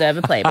I deserve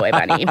a Playboy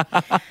bunny.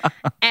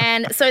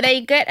 And so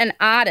they get an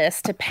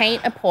artist to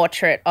paint a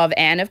portrait of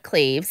Anne of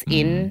Cleves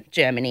in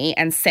Germany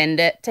and send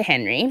it to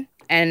Henry.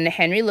 And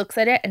Henry looks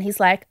at it and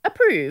he's like,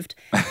 approved.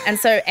 And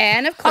so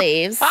Anne of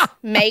Cleves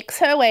makes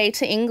her way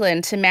to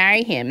England to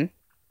marry him.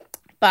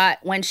 But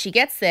when she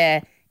gets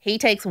there, he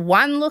takes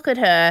one look at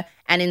her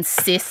and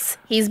insists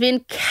he's been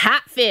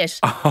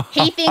catfished.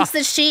 He thinks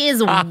that she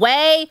is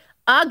way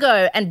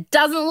uggo and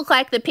doesn't look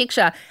like the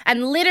picture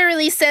and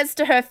literally says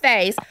to her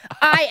face,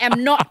 I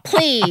am not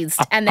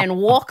pleased, and then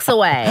walks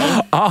away.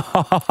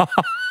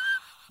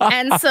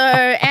 And so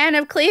Anne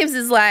of Cleves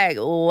is like,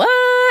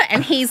 what?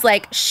 And he's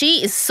like,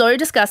 she is so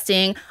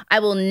disgusting. I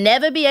will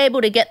never be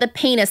able to get the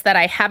penis that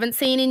I haven't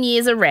seen in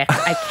years erect.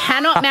 I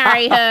cannot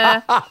marry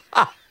her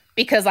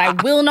because I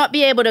will not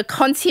be able to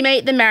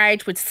consummate the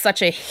marriage with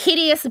such a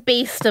hideous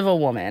beast of a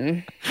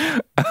woman.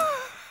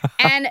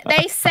 And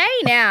they say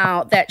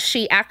now that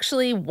she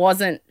actually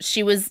wasn't,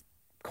 she was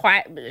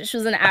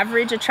an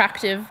average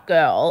attractive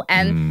girl.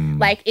 And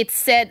like it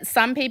said,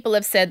 some people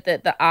have said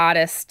that the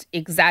artist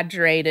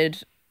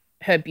exaggerated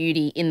her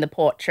beauty in the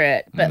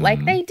portrait, but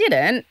like they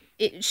didn't.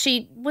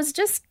 She was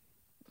just,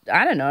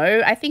 I don't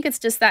know. I think it's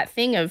just that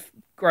thing of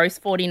gross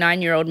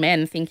 49-year-old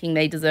men thinking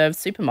they deserve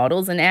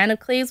supermodels, and Anne of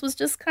Cleves was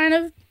just kind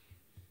of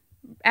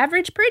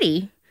average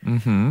pretty.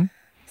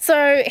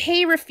 So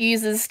he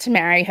refuses to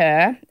marry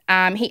her.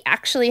 He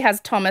actually has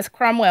Thomas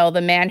Cromwell,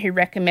 the man who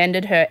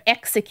recommended her,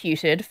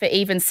 executed for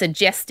even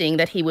suggesting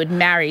that he would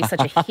marry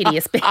such a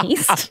hideous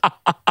beast.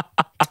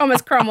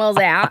 Thomas Cromwell's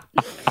out.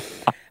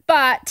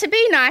 But to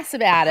be nice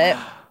about it,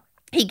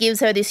 he gives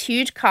her this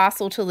huge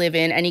castle to live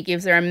in and he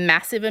gives her a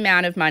massive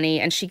amount of money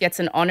and she gets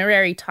an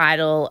honorary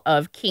title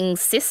of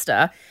king's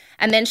sister.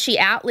 And then she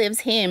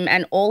outlives him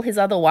and all his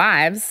other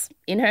wives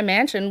in her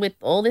mansion with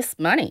all this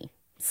money.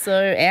 So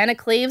Anna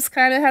Cleves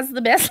kind of has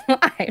the best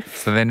life.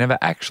 So they never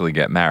actually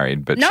get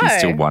married, but she's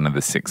still one of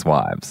the 6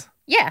 wives.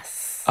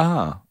 Yes.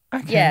 Oh,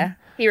 okay. Yeah.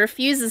 He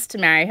refuses to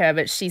marry her,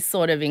 but she's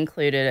sort of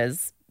included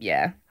as,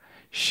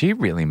 She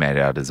really made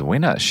out as a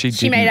winner. She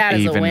didn't made out as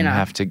a even winner.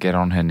 have to get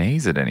on her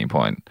knees at any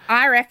point.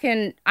 I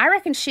reckon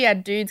she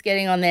had dudes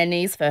getting on their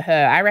knees for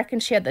her. I reckon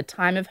she had the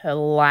time of her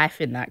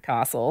life in that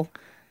castle.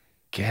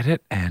 Get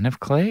it, Anne of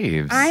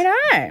Cleves. I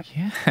know.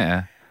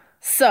 Yeah.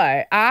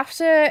 So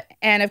after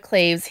Anne of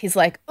Cleves, he's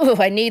like, oh,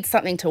 I need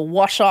something to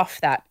wash off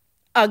that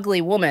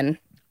ugly woman.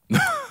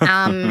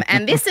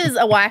 And this is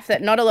a wife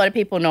that not a lot of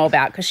people know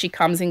about because she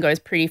comes and goes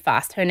pretty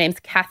fast. Her name's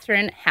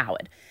Catherine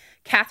Howard.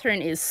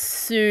 Catherine is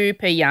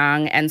super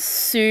young and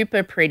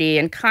super pretty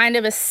and kind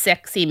of a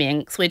sexy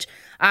minx, which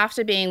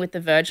after being with the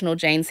virginal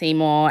Jane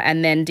Seymour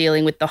and then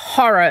dealing with the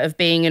horror of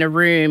being in a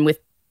room with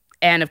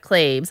Anne of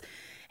Cleves,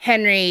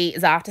 Henry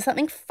is after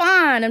something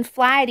fun and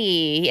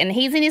flighty, and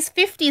he's in his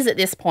 50s at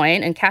this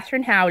point, and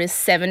Catherine Howard is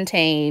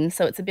 17,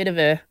 so it's a bit of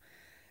a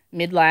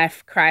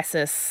midlife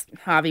crisis,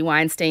 Harvey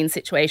Weinstein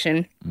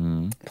situation.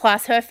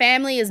 Plus, her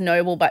family is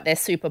noble, but they're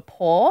super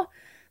poor.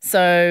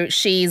 So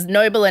she's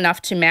noble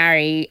enough to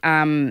marry,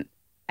 and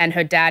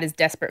her dad is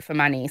desperate for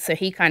money. So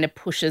he kind of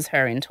pushes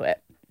her into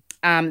it.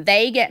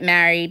 They get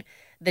married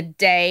the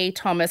day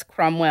Thomas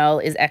Cromwell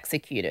is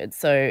executed.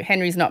 So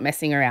Henry's not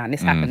messing around.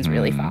 This happens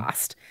really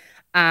fast.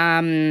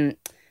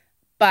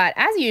 But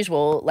as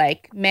usual,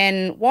 like,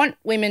 men want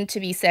women to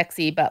be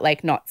sexy but,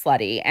 like, not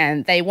slutty.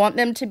 And they want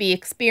them to be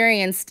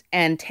experienced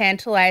and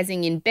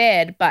tantalizing in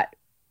bed but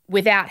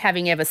without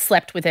having ever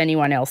slept with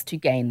anyone else to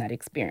gain that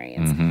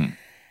experience.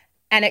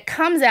 And it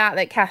comes out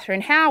that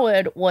Catherine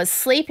Howard was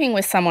sleeping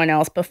with someone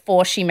else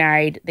before she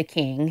married the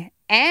king,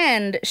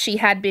 and she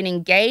had been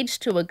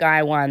engaged to a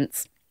guy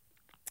once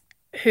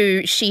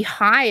who she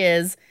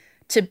hires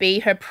to be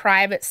her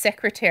private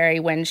secretary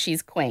when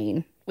she's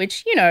queen,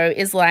 which, you know,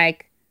 is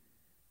like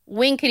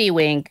winkety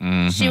wink.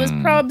 She was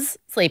probs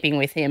sleeping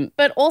with him.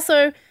 But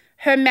also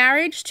her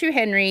marriage to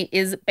Henry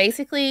is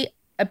basically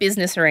a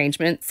business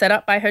arrangement set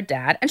up by her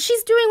dad, and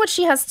she's doing what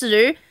she has to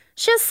do.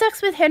 She has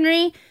sex with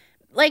Henry.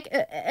 Like,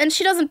 and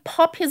she doesn't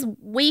pop his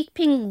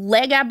weeping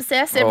leg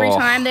abscess every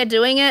time they're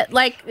doing it.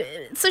 Like,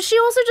 so she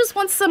also just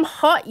wants some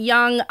hot,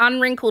 young,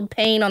 unwrinkled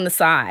peen on the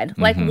side.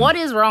 Like, what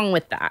is wrong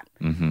with that?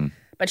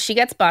 But she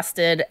gets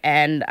busted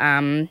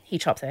and he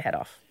chops her head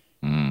off.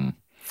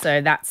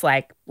 So that's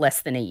like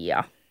less than a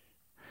year.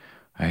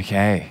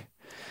 Okay.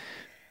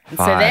 And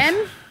so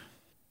then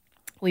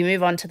we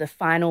move on to the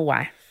final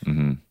wife,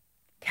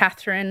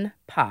 Catherine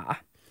Parr.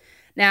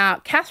 Now,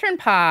 Catherine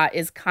Parr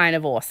is kind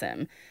of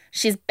awesome.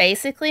 She's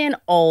basically an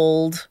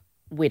old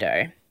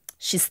widow.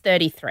 She's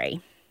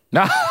 33.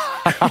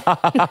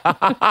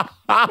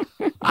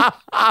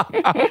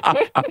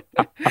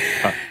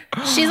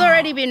 She's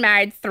already been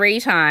married 3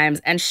 times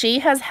and she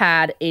has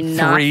had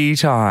enough. 3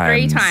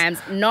 times? 3 times.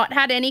 Not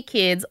had any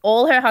kids.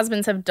 All her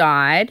husbands have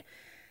died.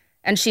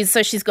 And she's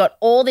got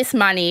all this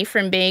money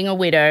from being a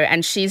widow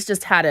and she's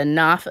just had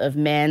enough of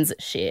men's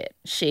shit.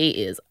 She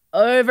is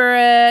over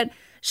it.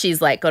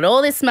 She's like got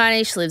all this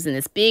money. She lives in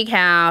this big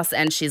house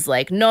and she's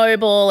like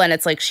noble and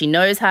it's like she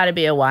knows how to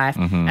be a wife.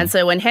 And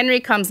so when Henry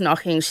comes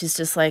knocking, she's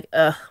just like,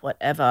 ugh,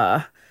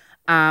 whatever.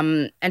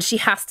 And she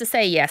has to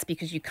say yes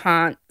because you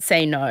can't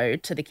say no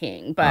to the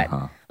king. But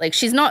like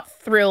she's not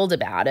thrilled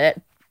about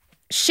it.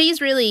 She's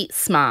really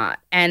smart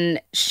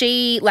and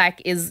she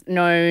like is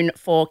known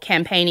for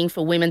campaigning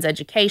for women's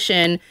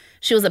education.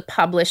 She was a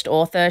published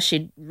author.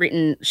 She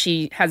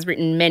has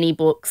written many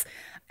books.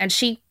 And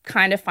she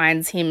kind of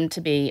finds him to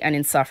be an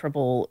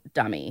insufferable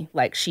dummy.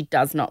 Like, she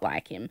does not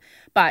like him.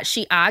 But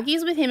she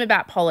argues with him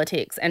about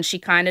politics and she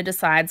kind of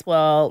decides,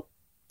 well,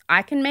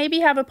 I can maybe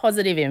have a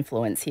positive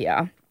influence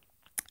here.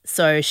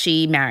 So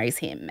she marries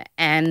him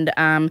and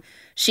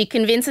she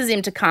convinces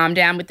him to calm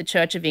down with the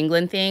Church of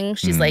England thing.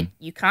 She's like,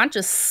 you can't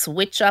just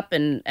switch up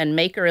and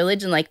make a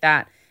religion like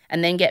that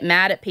and then get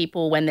mad at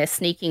people when they're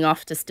sneaking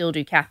off to still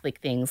do Catholic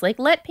things. Like,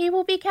 let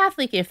people be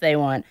Catholic if they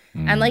want.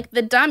 And, like,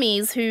 the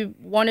dummies who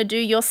want to do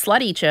your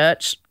slutty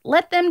church,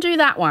 let them do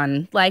that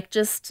one. Like,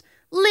 just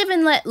live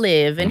and let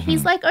live. And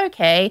he's like,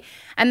 okay.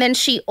 And then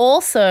she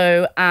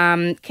also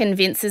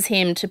convinces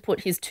him to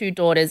put his 2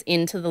 daughters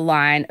into the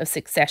line of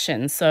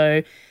succession.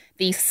 So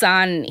the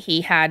son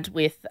he had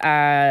with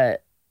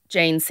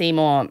Jane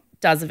Seymour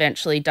does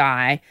eventually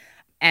die.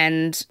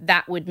 And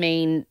that would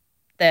mean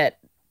that,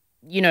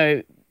 you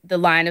know, the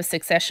line of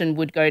succession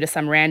would go to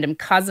some random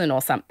cousin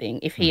or something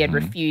if he had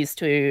refused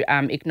to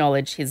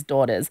acknowledge his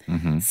daughters.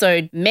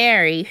 So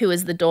Mary, who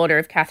is the daughter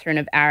of Catherine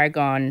of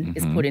Aragon,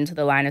 is put into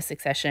the line of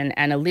succession,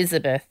 and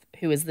Elizabeth,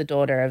 who is the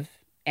daughter of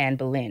Anne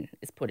Boleyn,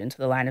 is put into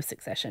the line of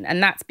succession.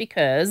 And that's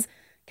because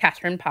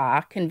Catherine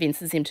Parr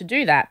convinces him to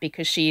do that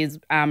because she is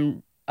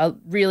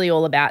really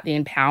all about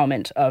the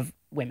empowerment of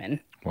women.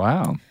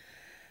 Wow.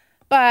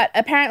 But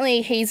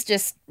apparently he's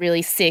just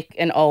really sick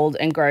and old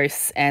and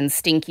gross and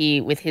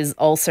stinky with his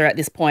ulcer at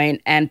this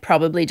point and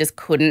probably just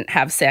couldn't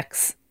have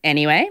sex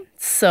anyway.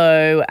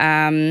 So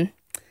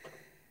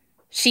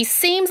she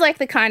seems like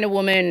the kind of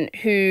woman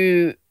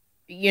who,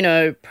 you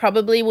know,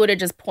 probably would have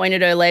just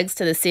pointed her legs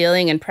to the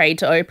ceiling and prayed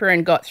to Oprah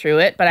and got through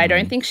it. But I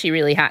don't think she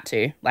really had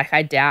to. Like,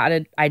 I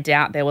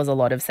doubt there was a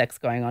lot of sex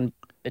going on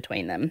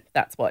between them.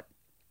 That's what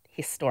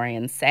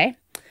historians say.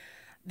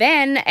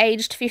 Then,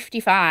 aged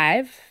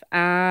 55,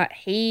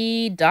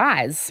 he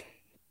dies.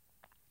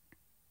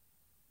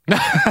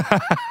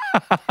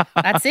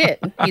 That's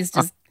it.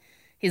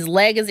 His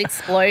leg is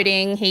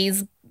exploding.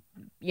 He's,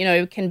 you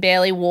know, can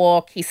barely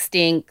walk. He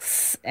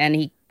stinks and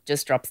he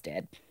just drops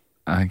dead.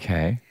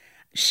 Okay.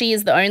 She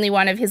is the only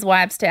one of his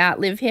wives to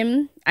outlive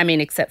him. I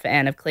mean, except for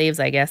Anne of Cleves,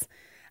 I guess.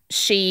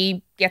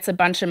 She gets a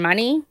bunch of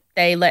money.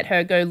 They let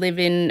her go live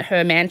in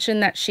her mansion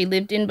that she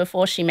lived in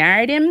before she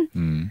married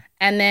him.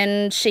 And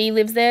then she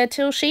lives there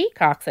till she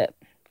cocks it.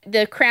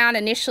 The crown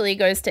initially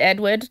goes to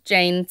Edward,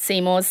 Jane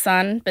Seymour's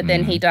son, but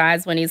then he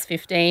dies when he's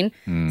 15.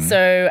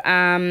 So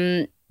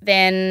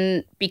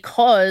then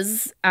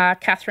because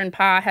Catherine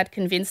Parr had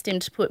convinced him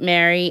to put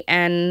Mary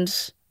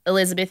and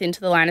Elizabeth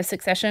into the line of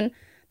succession,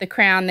 the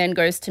crown then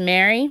goes to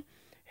Mary,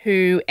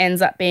 who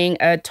ends up being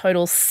a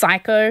total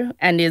psycho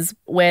and is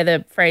where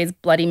the phrase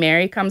Bloody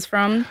Mary comes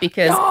from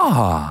because,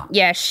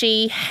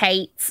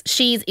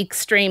 she's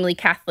extremely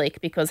Catholic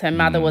because her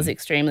mother was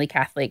extremely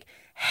Catholic,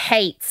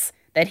 hates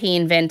that he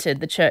invented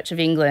the Church of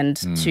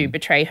England to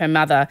betray her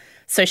mother.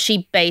 So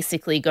she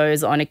basically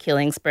goes on a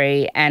killing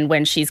spree and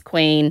when she's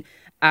queen,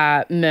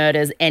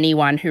 murders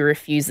anyone who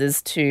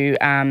refuses to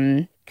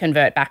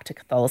convert back to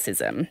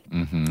Catholicism.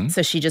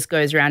 So she just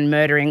goes around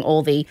murdering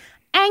all the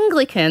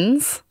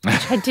Anglicans,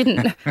 which I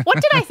didn't. What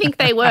did I think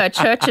they were?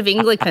 Church of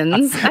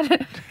Anglicans.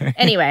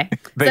 Anyway,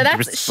 they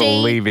just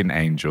believe in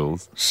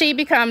angels. She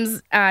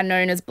becomes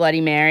known as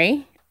Bloody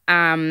Mary,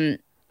 and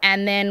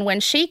then when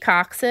she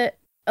cocks it,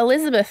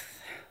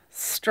 Elizabeth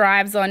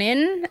strives on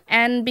in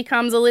and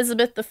becomes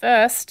Elizabeth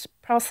I,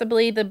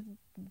 possibly the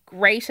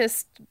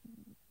greatest,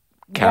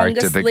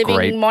 longest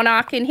living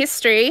monarch in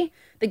history.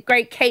 The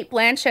great Cate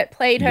Blanchett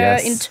played her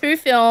in 2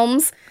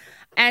 films.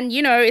 And,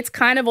 you know, it's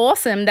kind of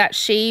awesome that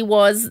she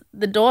was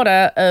the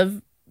daughter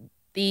of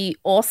the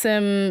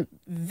awesome,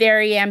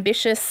 very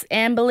ambitious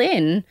Anne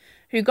Boleyn,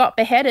 who got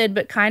beheaded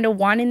but kind of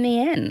won in the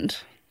end.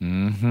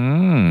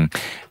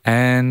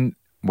 And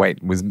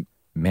wait, was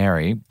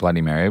Mary,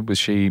 Bloody Mary, was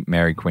she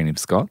Mary Queen of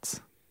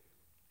Scots?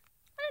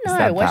 I don't know. Is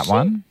that was that she?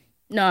 one?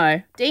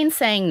 No. Dean's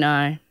saying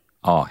no.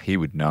 Oh, he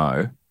would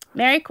know.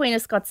 Mary Queen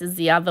of Scots is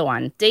the other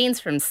one. Dean's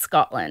from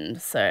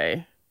Scotland,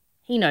 so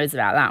he knows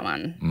about that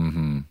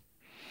one.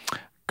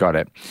 Got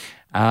it.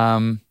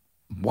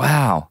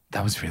 Wow,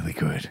 that was really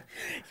good.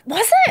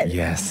 Was it?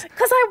 Yes.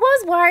 Because I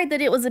was worried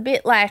that it was a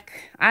bit like,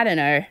 I don't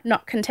know,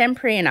 not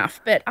contemporary enough,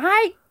 but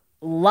I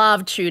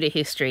love Tudor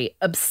history.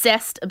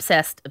 Obsessed.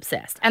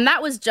 And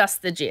that was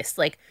just the gist.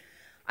 Like,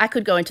 I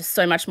could go into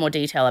so much more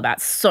detail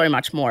about so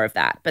much more of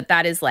that, but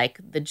that is like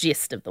the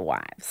gist of the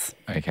wives.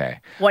 Okay.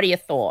 What are your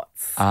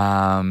thoughts?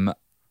 I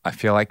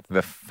feel like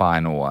the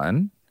final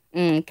one.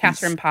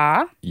 Catherine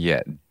Parr.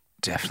 Yeah,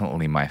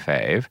 definitely my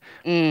fave.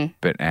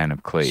 But Anne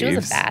of Cleves. She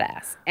was a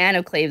badass. Anne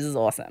of Cleves is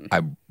awesome.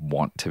 I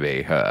want to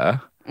be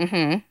her.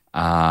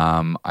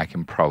 I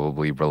can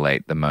probably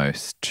relate the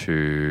most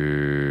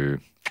to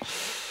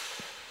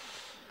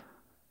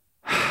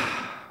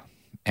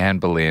Anne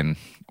Boleyn,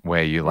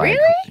 where you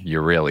you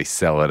really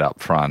sell it up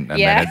front and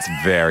then it's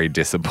very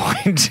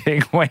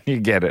disappointing when you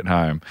get it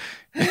home.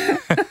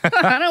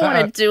 I don't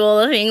want to do all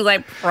the things I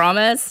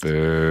promised.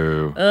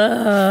 Boo.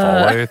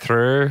 Follow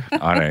through?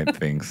 I don't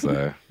think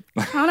so.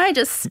 Can't I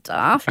just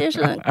starfish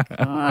it?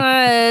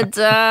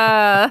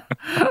 God.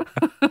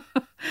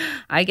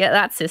 I get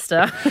that,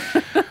 sister.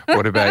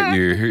 What about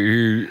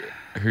you?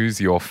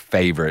 Who's your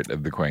favourite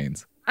of the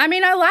queens? I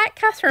mean, I like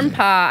Catherine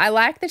Parr. I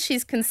like that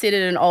she's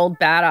considered an old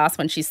badass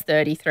when she's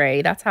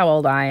 33. That's how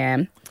old I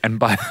am. And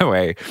by the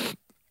way,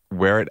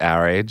 we're at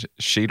our age.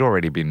 She'd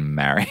already been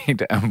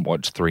married and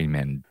watched 3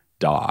 men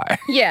die.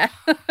 Yeah.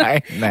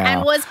 Right now.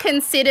 And was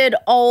considered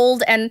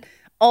old and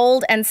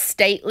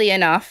stately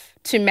enough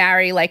to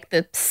marry like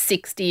the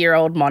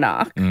 60-year-old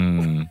monarch.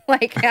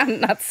 Like, how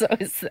nuts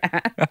is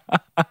that?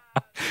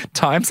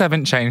 Times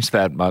haven't changed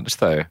that much,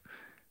 though.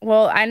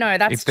 Well, I know,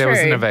 that's true. If there was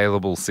an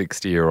available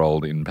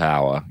 60-year-old in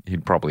power,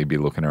 he'd probably be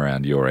looking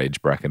around your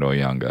age bracket or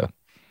younger.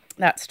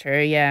 That's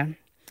true, yeah.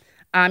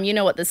 You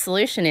know what the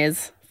solution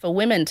is? For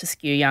women to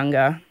skew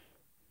younger.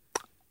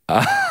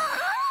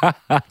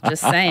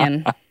 Just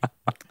saying. I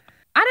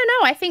don't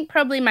know. I think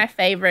probably my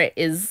favorite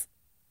is,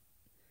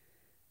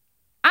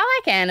 I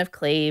like Anne of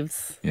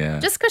Cleves. Yeah.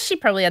 Just because she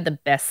probably had the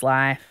best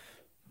life.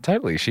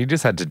 Totally. She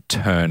just had to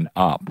turn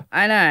up.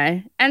 I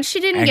know. And she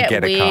didn't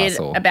get weird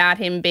about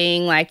him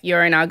being like,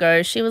 you're an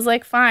uggo. She was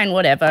like, fine,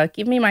 whatever.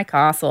 Give me my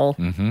castle.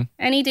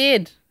 And he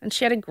did. And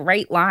she had a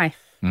great life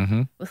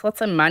with lots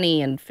of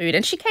money and food.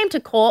 And she came to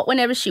court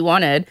whenever she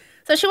wanted.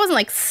 So she wasn't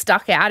like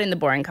stuck out in the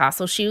boring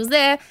castle. She was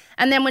there.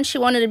 And then when she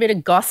wanted a bit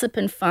of gossip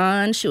and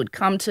fun, she would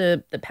come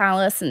to the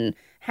palace and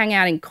hang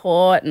out in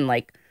court and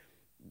like,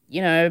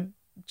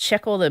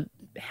 check all the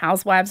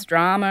housewives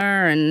drama.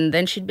 And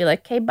then she'd be like,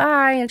 okay,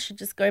 bye. And she'd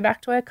just go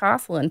back to her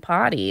castle and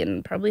party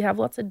and probably have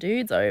lots of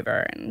dudes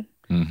over. And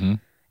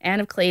Anne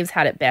of Cleves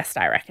had it best,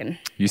 I reckon.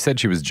 You said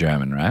she was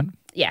German, right?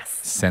 Yes.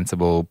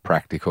 Sensible,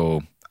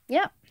 practical.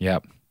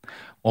 Yep.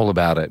 All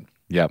about it.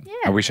 Yep. Yeah,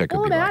 I wish I could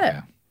all be like about it.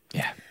 her.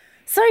 Yeah.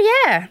 So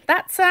yeah,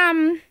 that's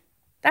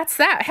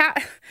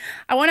that.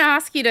 I want to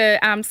ask you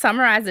to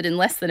summarize it in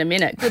less than a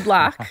minute. Good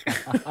luck.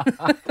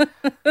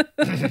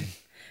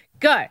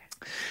 Go.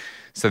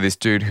 So this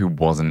dude who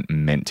wasn't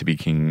meant to be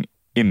king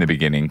in the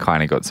beginning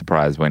kind of got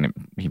surprised when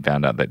he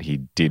found out that he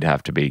did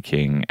have to be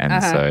king,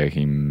 and so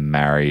he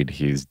married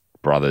his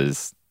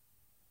brother's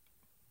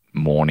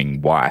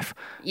mourning wife.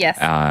 Yes.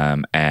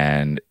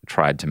 And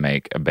tried to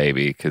make a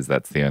baby because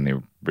that's the only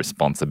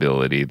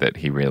responsibility that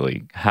he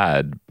really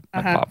had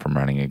apart from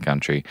running a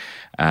country.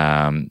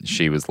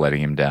 She was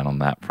letting him down on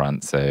that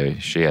front, so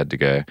she had to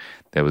go.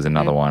 There was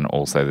another one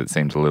also that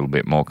seemed a little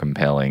bit more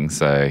compelling,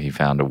 so he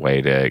found a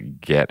way to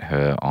get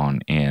her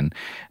on in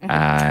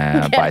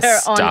by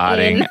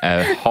starting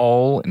a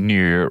whole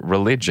new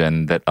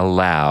religion that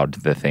allowed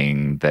the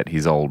thing that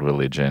his old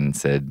religion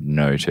said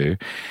no to.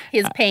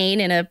 His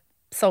pain in a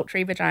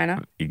sultry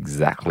vagina.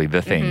 Exactly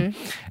the thing.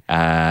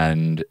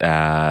 And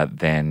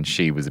then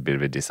she was a bit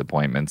of a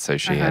disappointment, so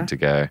she had to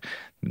go.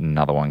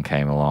 Another one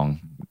came along,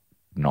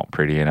 not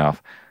pretty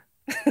enough.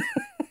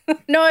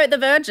 No, the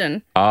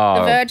Virgin. Oh.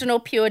 The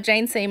virginal pure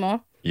Jane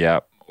Seymour.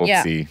 Yep.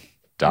 Oopsie.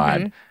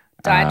 Died.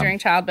 Died during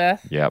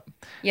childbirth. Yep.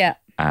 Yeah.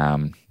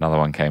 Another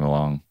one came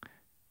along.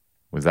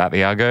 Was that the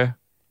Iago?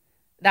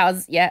 That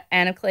was,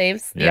 Anne of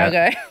Cleves, Yeah.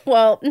 Iago.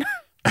 Well,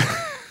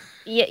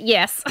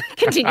 yes.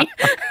 Continue.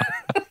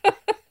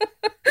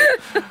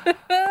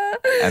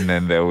 And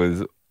then there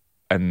was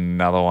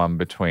another one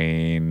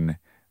between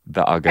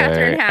the Iago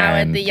Catherine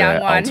Howard, and the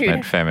young one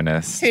ultimate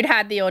feminist. who'd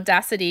had the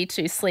audacity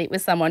to sleep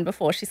with someone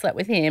before she slept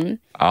with him.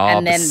 Oh,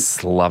 and then the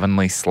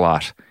slovenly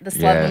slut. the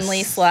slovenly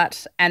Yes.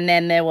 slut. And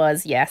then there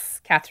was,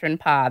 Catherine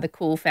Parr, the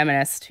cool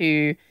feminist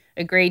who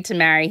agreed to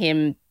marry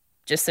him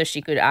just so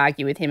she could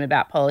argue with him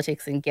about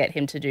politics and get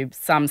him to do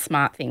some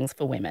smart things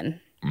for women,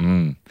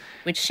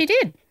 which she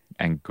did.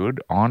 And good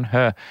on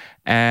her.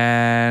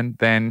 And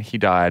then he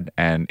died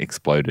and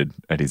exploded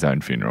at his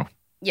own funeral.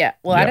 Yeah.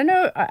 Well, I don't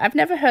know. I've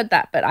never heard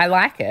that, but I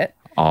like it.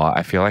 Oh,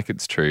 I feel like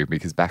it's true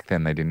because back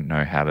then they didn't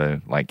know how to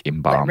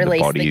embalm Release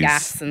the bodies. the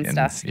gas and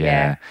stuff.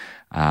 Yeah.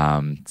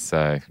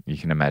 So you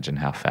can imagine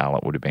how foul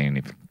it would have been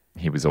if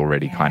he was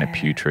already kind of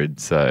putrid.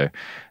 So,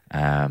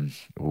 And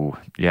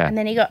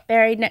then he got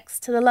buried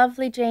next to the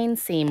lovely Jane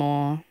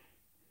Seymour.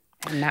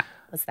 And that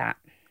was that.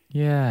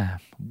 Yeah.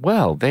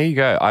 Well, there you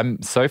go.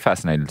 I'm so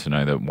fascinated to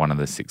know that one of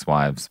the 6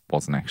 wives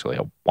wasn't actually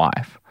a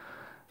wife.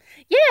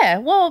 Yeah,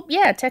 well,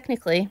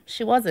 technically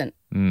she wasn't.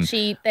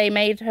 They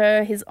made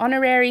her his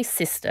honorary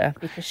sister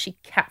because she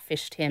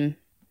catfished him.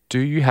 Do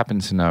you happen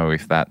to know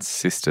if that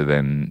sister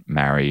then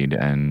married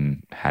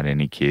and had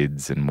any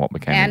kids and what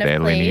became Anne of of their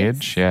Cleves?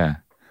 lineage? Yeah.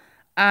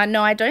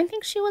 No, I don't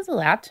think she was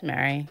allowed to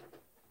marry.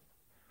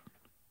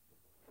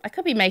 I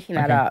could be making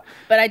that up,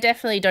 but I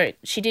definitely don't.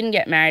 She didn't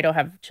get married or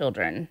have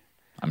children.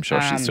 I'm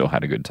sure she still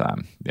had a good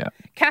time. Yeah.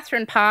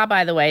 Catherine Parr,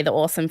 by the way, the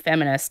awesome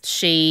feminist,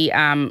 she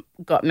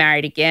got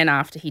married again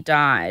after he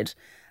died,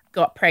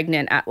 got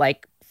pregnant at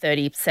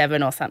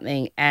 37 or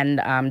something,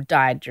 and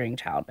died during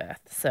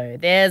childbirth. So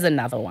there's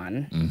another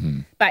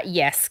one. But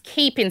yes,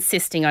 keep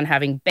insisting on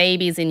having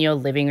babies in your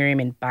living room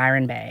in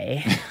Byron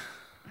Bay.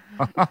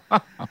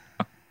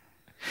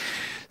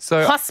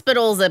 So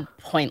Hospitals are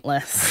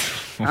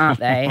pointless, aren't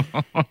they?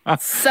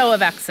 So are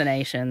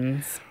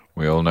vaccinations.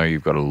 we all know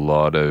you've got a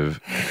lot of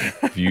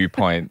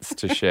viewpoints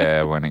to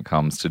share when it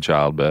comes to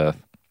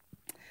childbirth.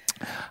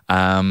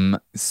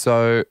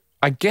 So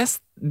I guess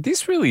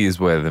this really is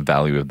where the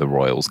value of the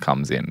royals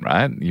comes in,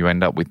 right? You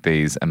end up with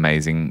these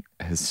amazing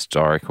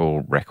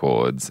historical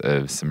records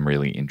of some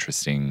really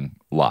interesting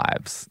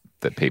lives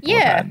that people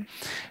have had.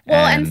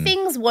 Well, and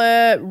things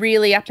were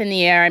really up in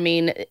the air. I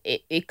mean,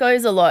 it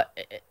goes a lot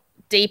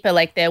deeper.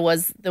 There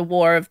was the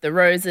War of the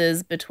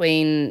Roses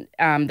between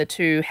the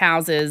two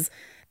houses.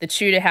 The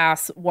Tudor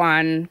house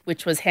won,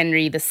 which was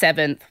Henry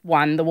VII,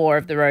 won the War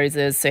of the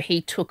Roses. So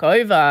he took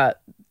over,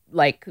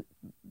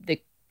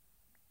 the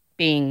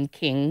being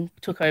king,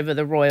 took over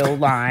the royal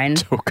line.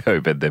 Took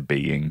over the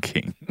being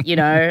king.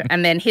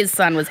 And then his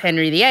son was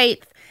Henry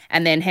VIII.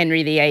 And then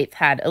Henry VIII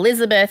had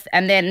Elizabeth.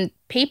 And then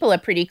people are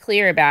pretty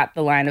clear about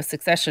the line of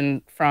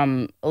succession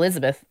from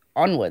Elizabeth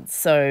onwards.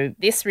 So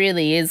this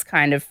really is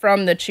kind of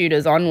from the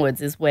Tudors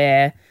onwards is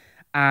where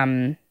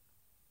the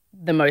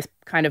most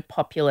kind of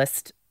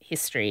populist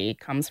history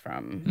comes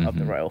from of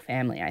the royal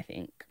family, I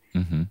think.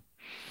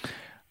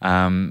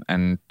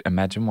 And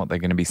imagine what they're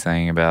going to be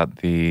saying about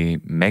the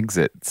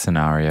Megxit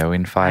scenario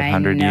in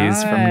 500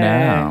 years from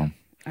now.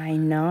 I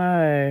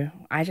know.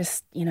 I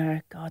just,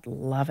 God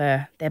love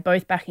her. They're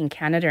both back in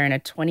Canada in a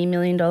 $20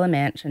 million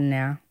mansion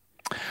now.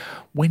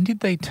 When did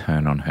they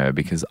turn on her?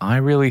 Because I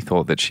really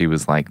thought that she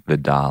was like the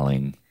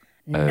darling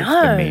of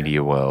the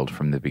media world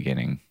from the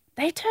beginning.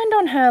 They turned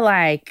on her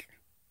like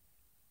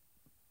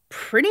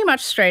pretty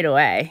much straight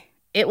away.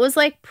 It was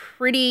like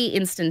pretty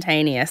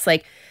instantaneous.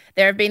 Like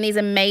there have been these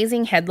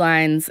amazing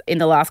headlines in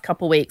the last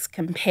couple of weeks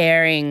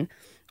comparing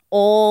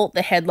all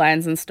the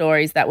headlines and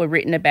stories that were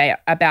written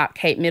about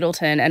Kate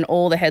Middleton and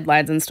all the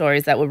headlines and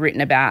stories that were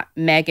written about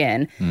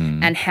Meghan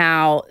and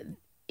how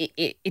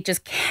it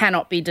just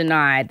cannot be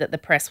denied that the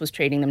press was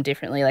treating them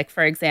differently. Like,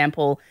 for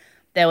example,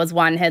 there was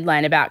one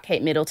headline about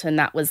Kate Middleton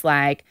that was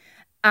like,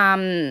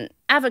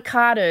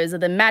 avocados are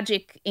the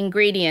magic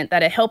ingredient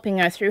that are helping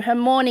her through her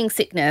morning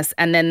sickness.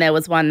 And then there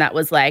was one that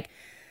was like,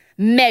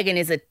 Meghan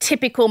is a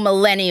typical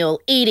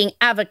millennial eating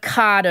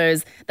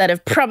avocados that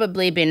have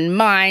probably been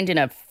mined in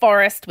a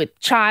forest with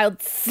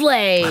child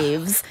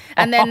slaves.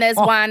 And then there's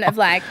one of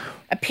like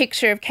a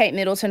picture of Kate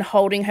Middleton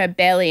holding her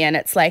belly and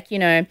it's like, you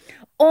know,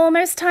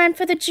 almost time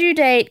for the due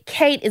date.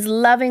 Kate is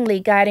lovingly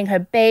guiding her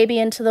baby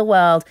into the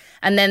world.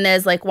 And then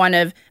there's like one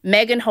of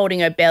Meghan holding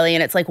her belly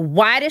and it's like,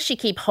 why does she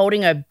keep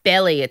holding her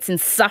belly? It's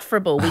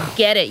insufferable. We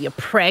get it. You're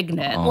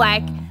pregnant.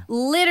 Like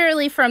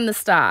literally from the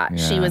start,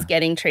 she was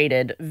getting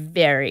treated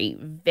very,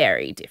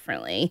 very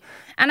differently.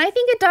 And I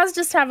think it does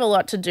just have a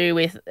lot to do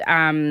with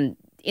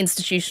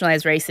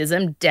institutionalized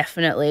racism,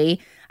 definitely.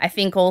 I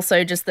think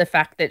also just the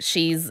fact that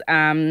she's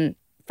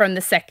from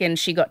the second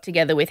she got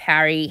together with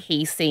Harry,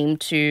 he seemed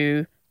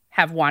to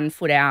have one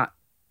foot out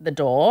the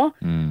door,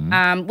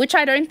 which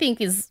I don't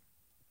think is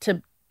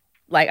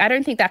I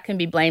don't think that can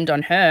be blamed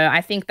on her.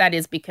 I think that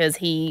is because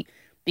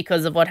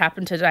because of what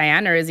happened to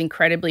Diana, is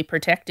incredibly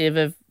protective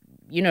of,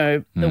 you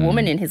know, the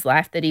woman in his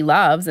life that he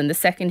loves. And the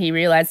second he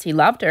realized he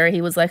loved her,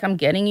 he was like, I'm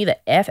getting you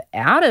the F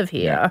out of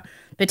here,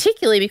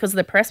 particularly because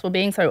the press were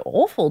being so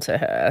awful to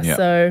her. Yeah.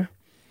 So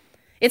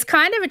it's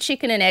kind of a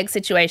chicken and egg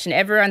situation.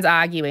 Everyone's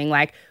arguing,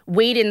 like,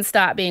 we didn't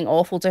start being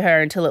awful to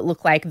her until it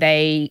looked like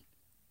they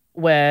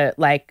were,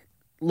 like,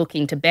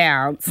 looking to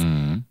bounce.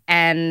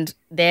 And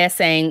they're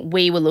saying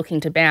we were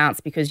looking to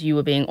bounce because you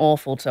were being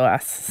awful to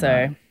us.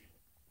 So,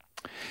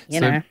 you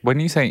know.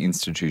 When you say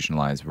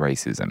institutionalized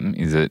racism,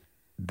 is it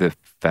the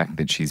fact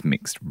that she's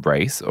mixed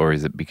race, or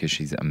is it because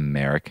she's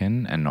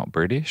American and not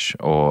British,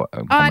 or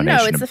a combination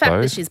no, it's of the fact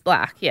both? that she's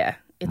black, yeah.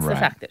 It's the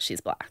fact that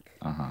she's black.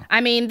 I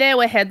mean, there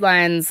were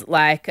headlines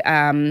like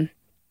in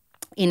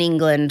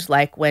England,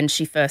 like when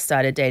she first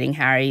started dating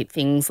Harry,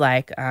 things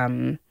like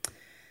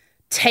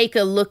take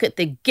a look at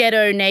the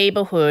ghetto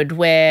neighborhood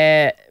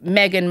where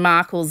Meghan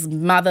Markle's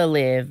mother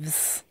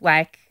lives.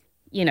 Like,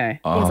 you know,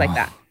 things like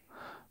that.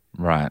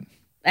 Right.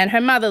 And her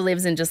mother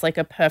lives in just like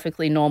a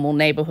perfectly normal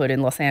neighborhood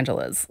in Los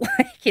Angeles.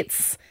 Like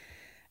it's,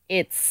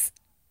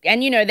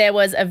 and you know, there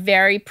was a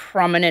very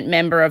prominent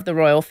member of the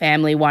royal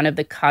family, one of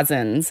the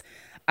cousins,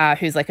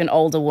 who's like an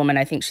older woman.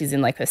 I think she's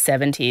in like her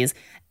 70s.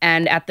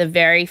 And at the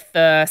very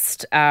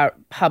first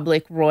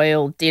public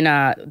royal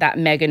dinner that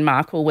Meghan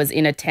Markle was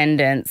in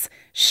attendance,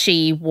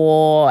 she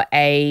wore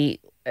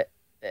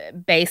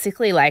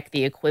basically like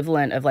the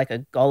equivalent of like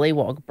a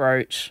gollywog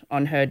brooch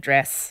on her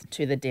dress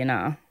to the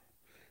dinner,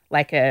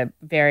 like a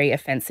very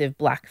offensive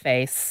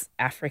blackface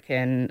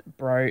African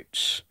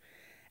brooch.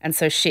 And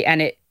so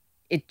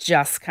it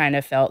just kind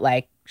of felt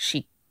like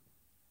she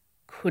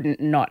couldn't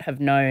not have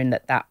known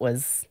that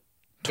was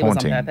taunting. It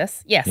was on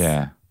purpose. Yes.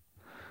 Yeah.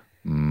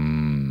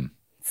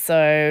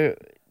 So,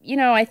 you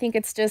know, I think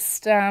it's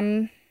just,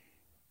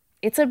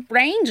 it's a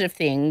range of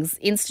things.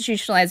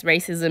 Institutionalized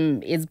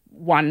racism is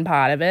one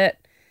part of it.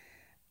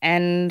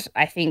 And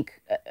I think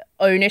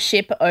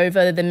ownership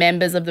over the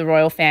members of the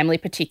royal family,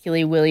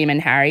 particularly William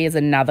and Harry, is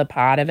another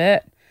part of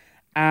it.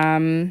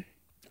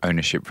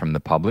 Ownership from the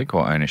public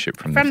or ownership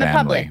from the family? From the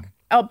public.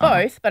 Oh,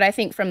 both, but I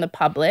think from the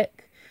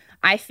public.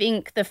 I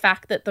think the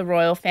fact that the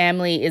royal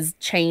family is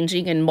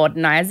changing and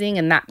modernizing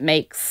and that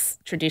makes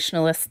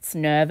traditionalists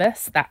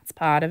nervous, that's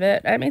part of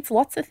it. I mean, it's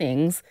lots of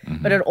things,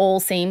 but it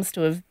all seems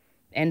to have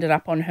ended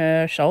up on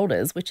her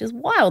shoulders, which is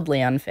wildly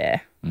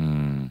unfair.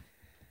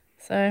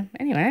 So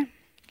anyway.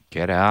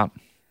 Get out.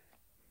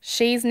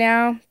 She's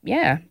now,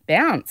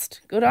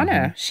 bounced. Good on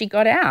her. She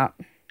got out.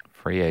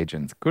 Free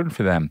agents. Good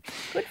for them.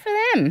 Good for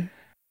them.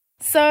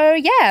 So,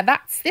 yeah,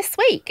 that's this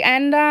week.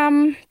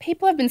 And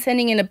people have been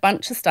sending in a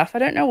bunch of stuff. I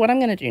don't know what I'm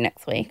going to do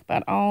next week,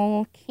 but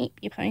I'll keep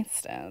you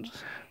posted.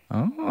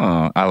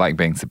 Oh, I like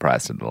being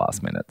surprised at the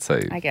last minute. So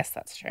I guess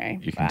that's true.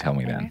 You can tell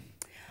me then.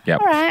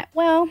 Yep. All right,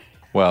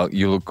 Well,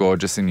 you look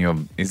gorgeous in your,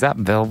 is that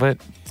velvet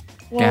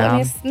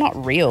gown? It's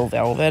not real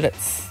velvet.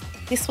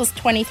 This was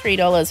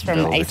 $23 from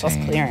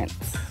ASOS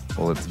clearance.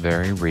 Well, it's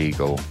very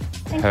regal.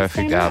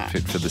 Perfect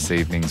outfit for this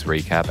evening's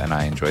recap, and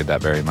I enjoyed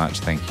that very much.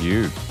 Thank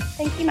you.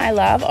 Thank you, my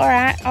love. All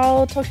right,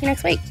 I'll talk to you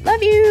next week.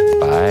 Love you.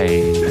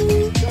 Bye.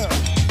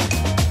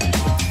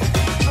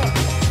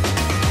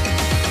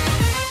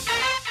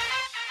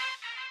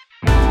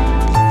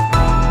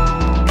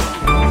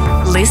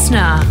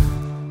 Listener.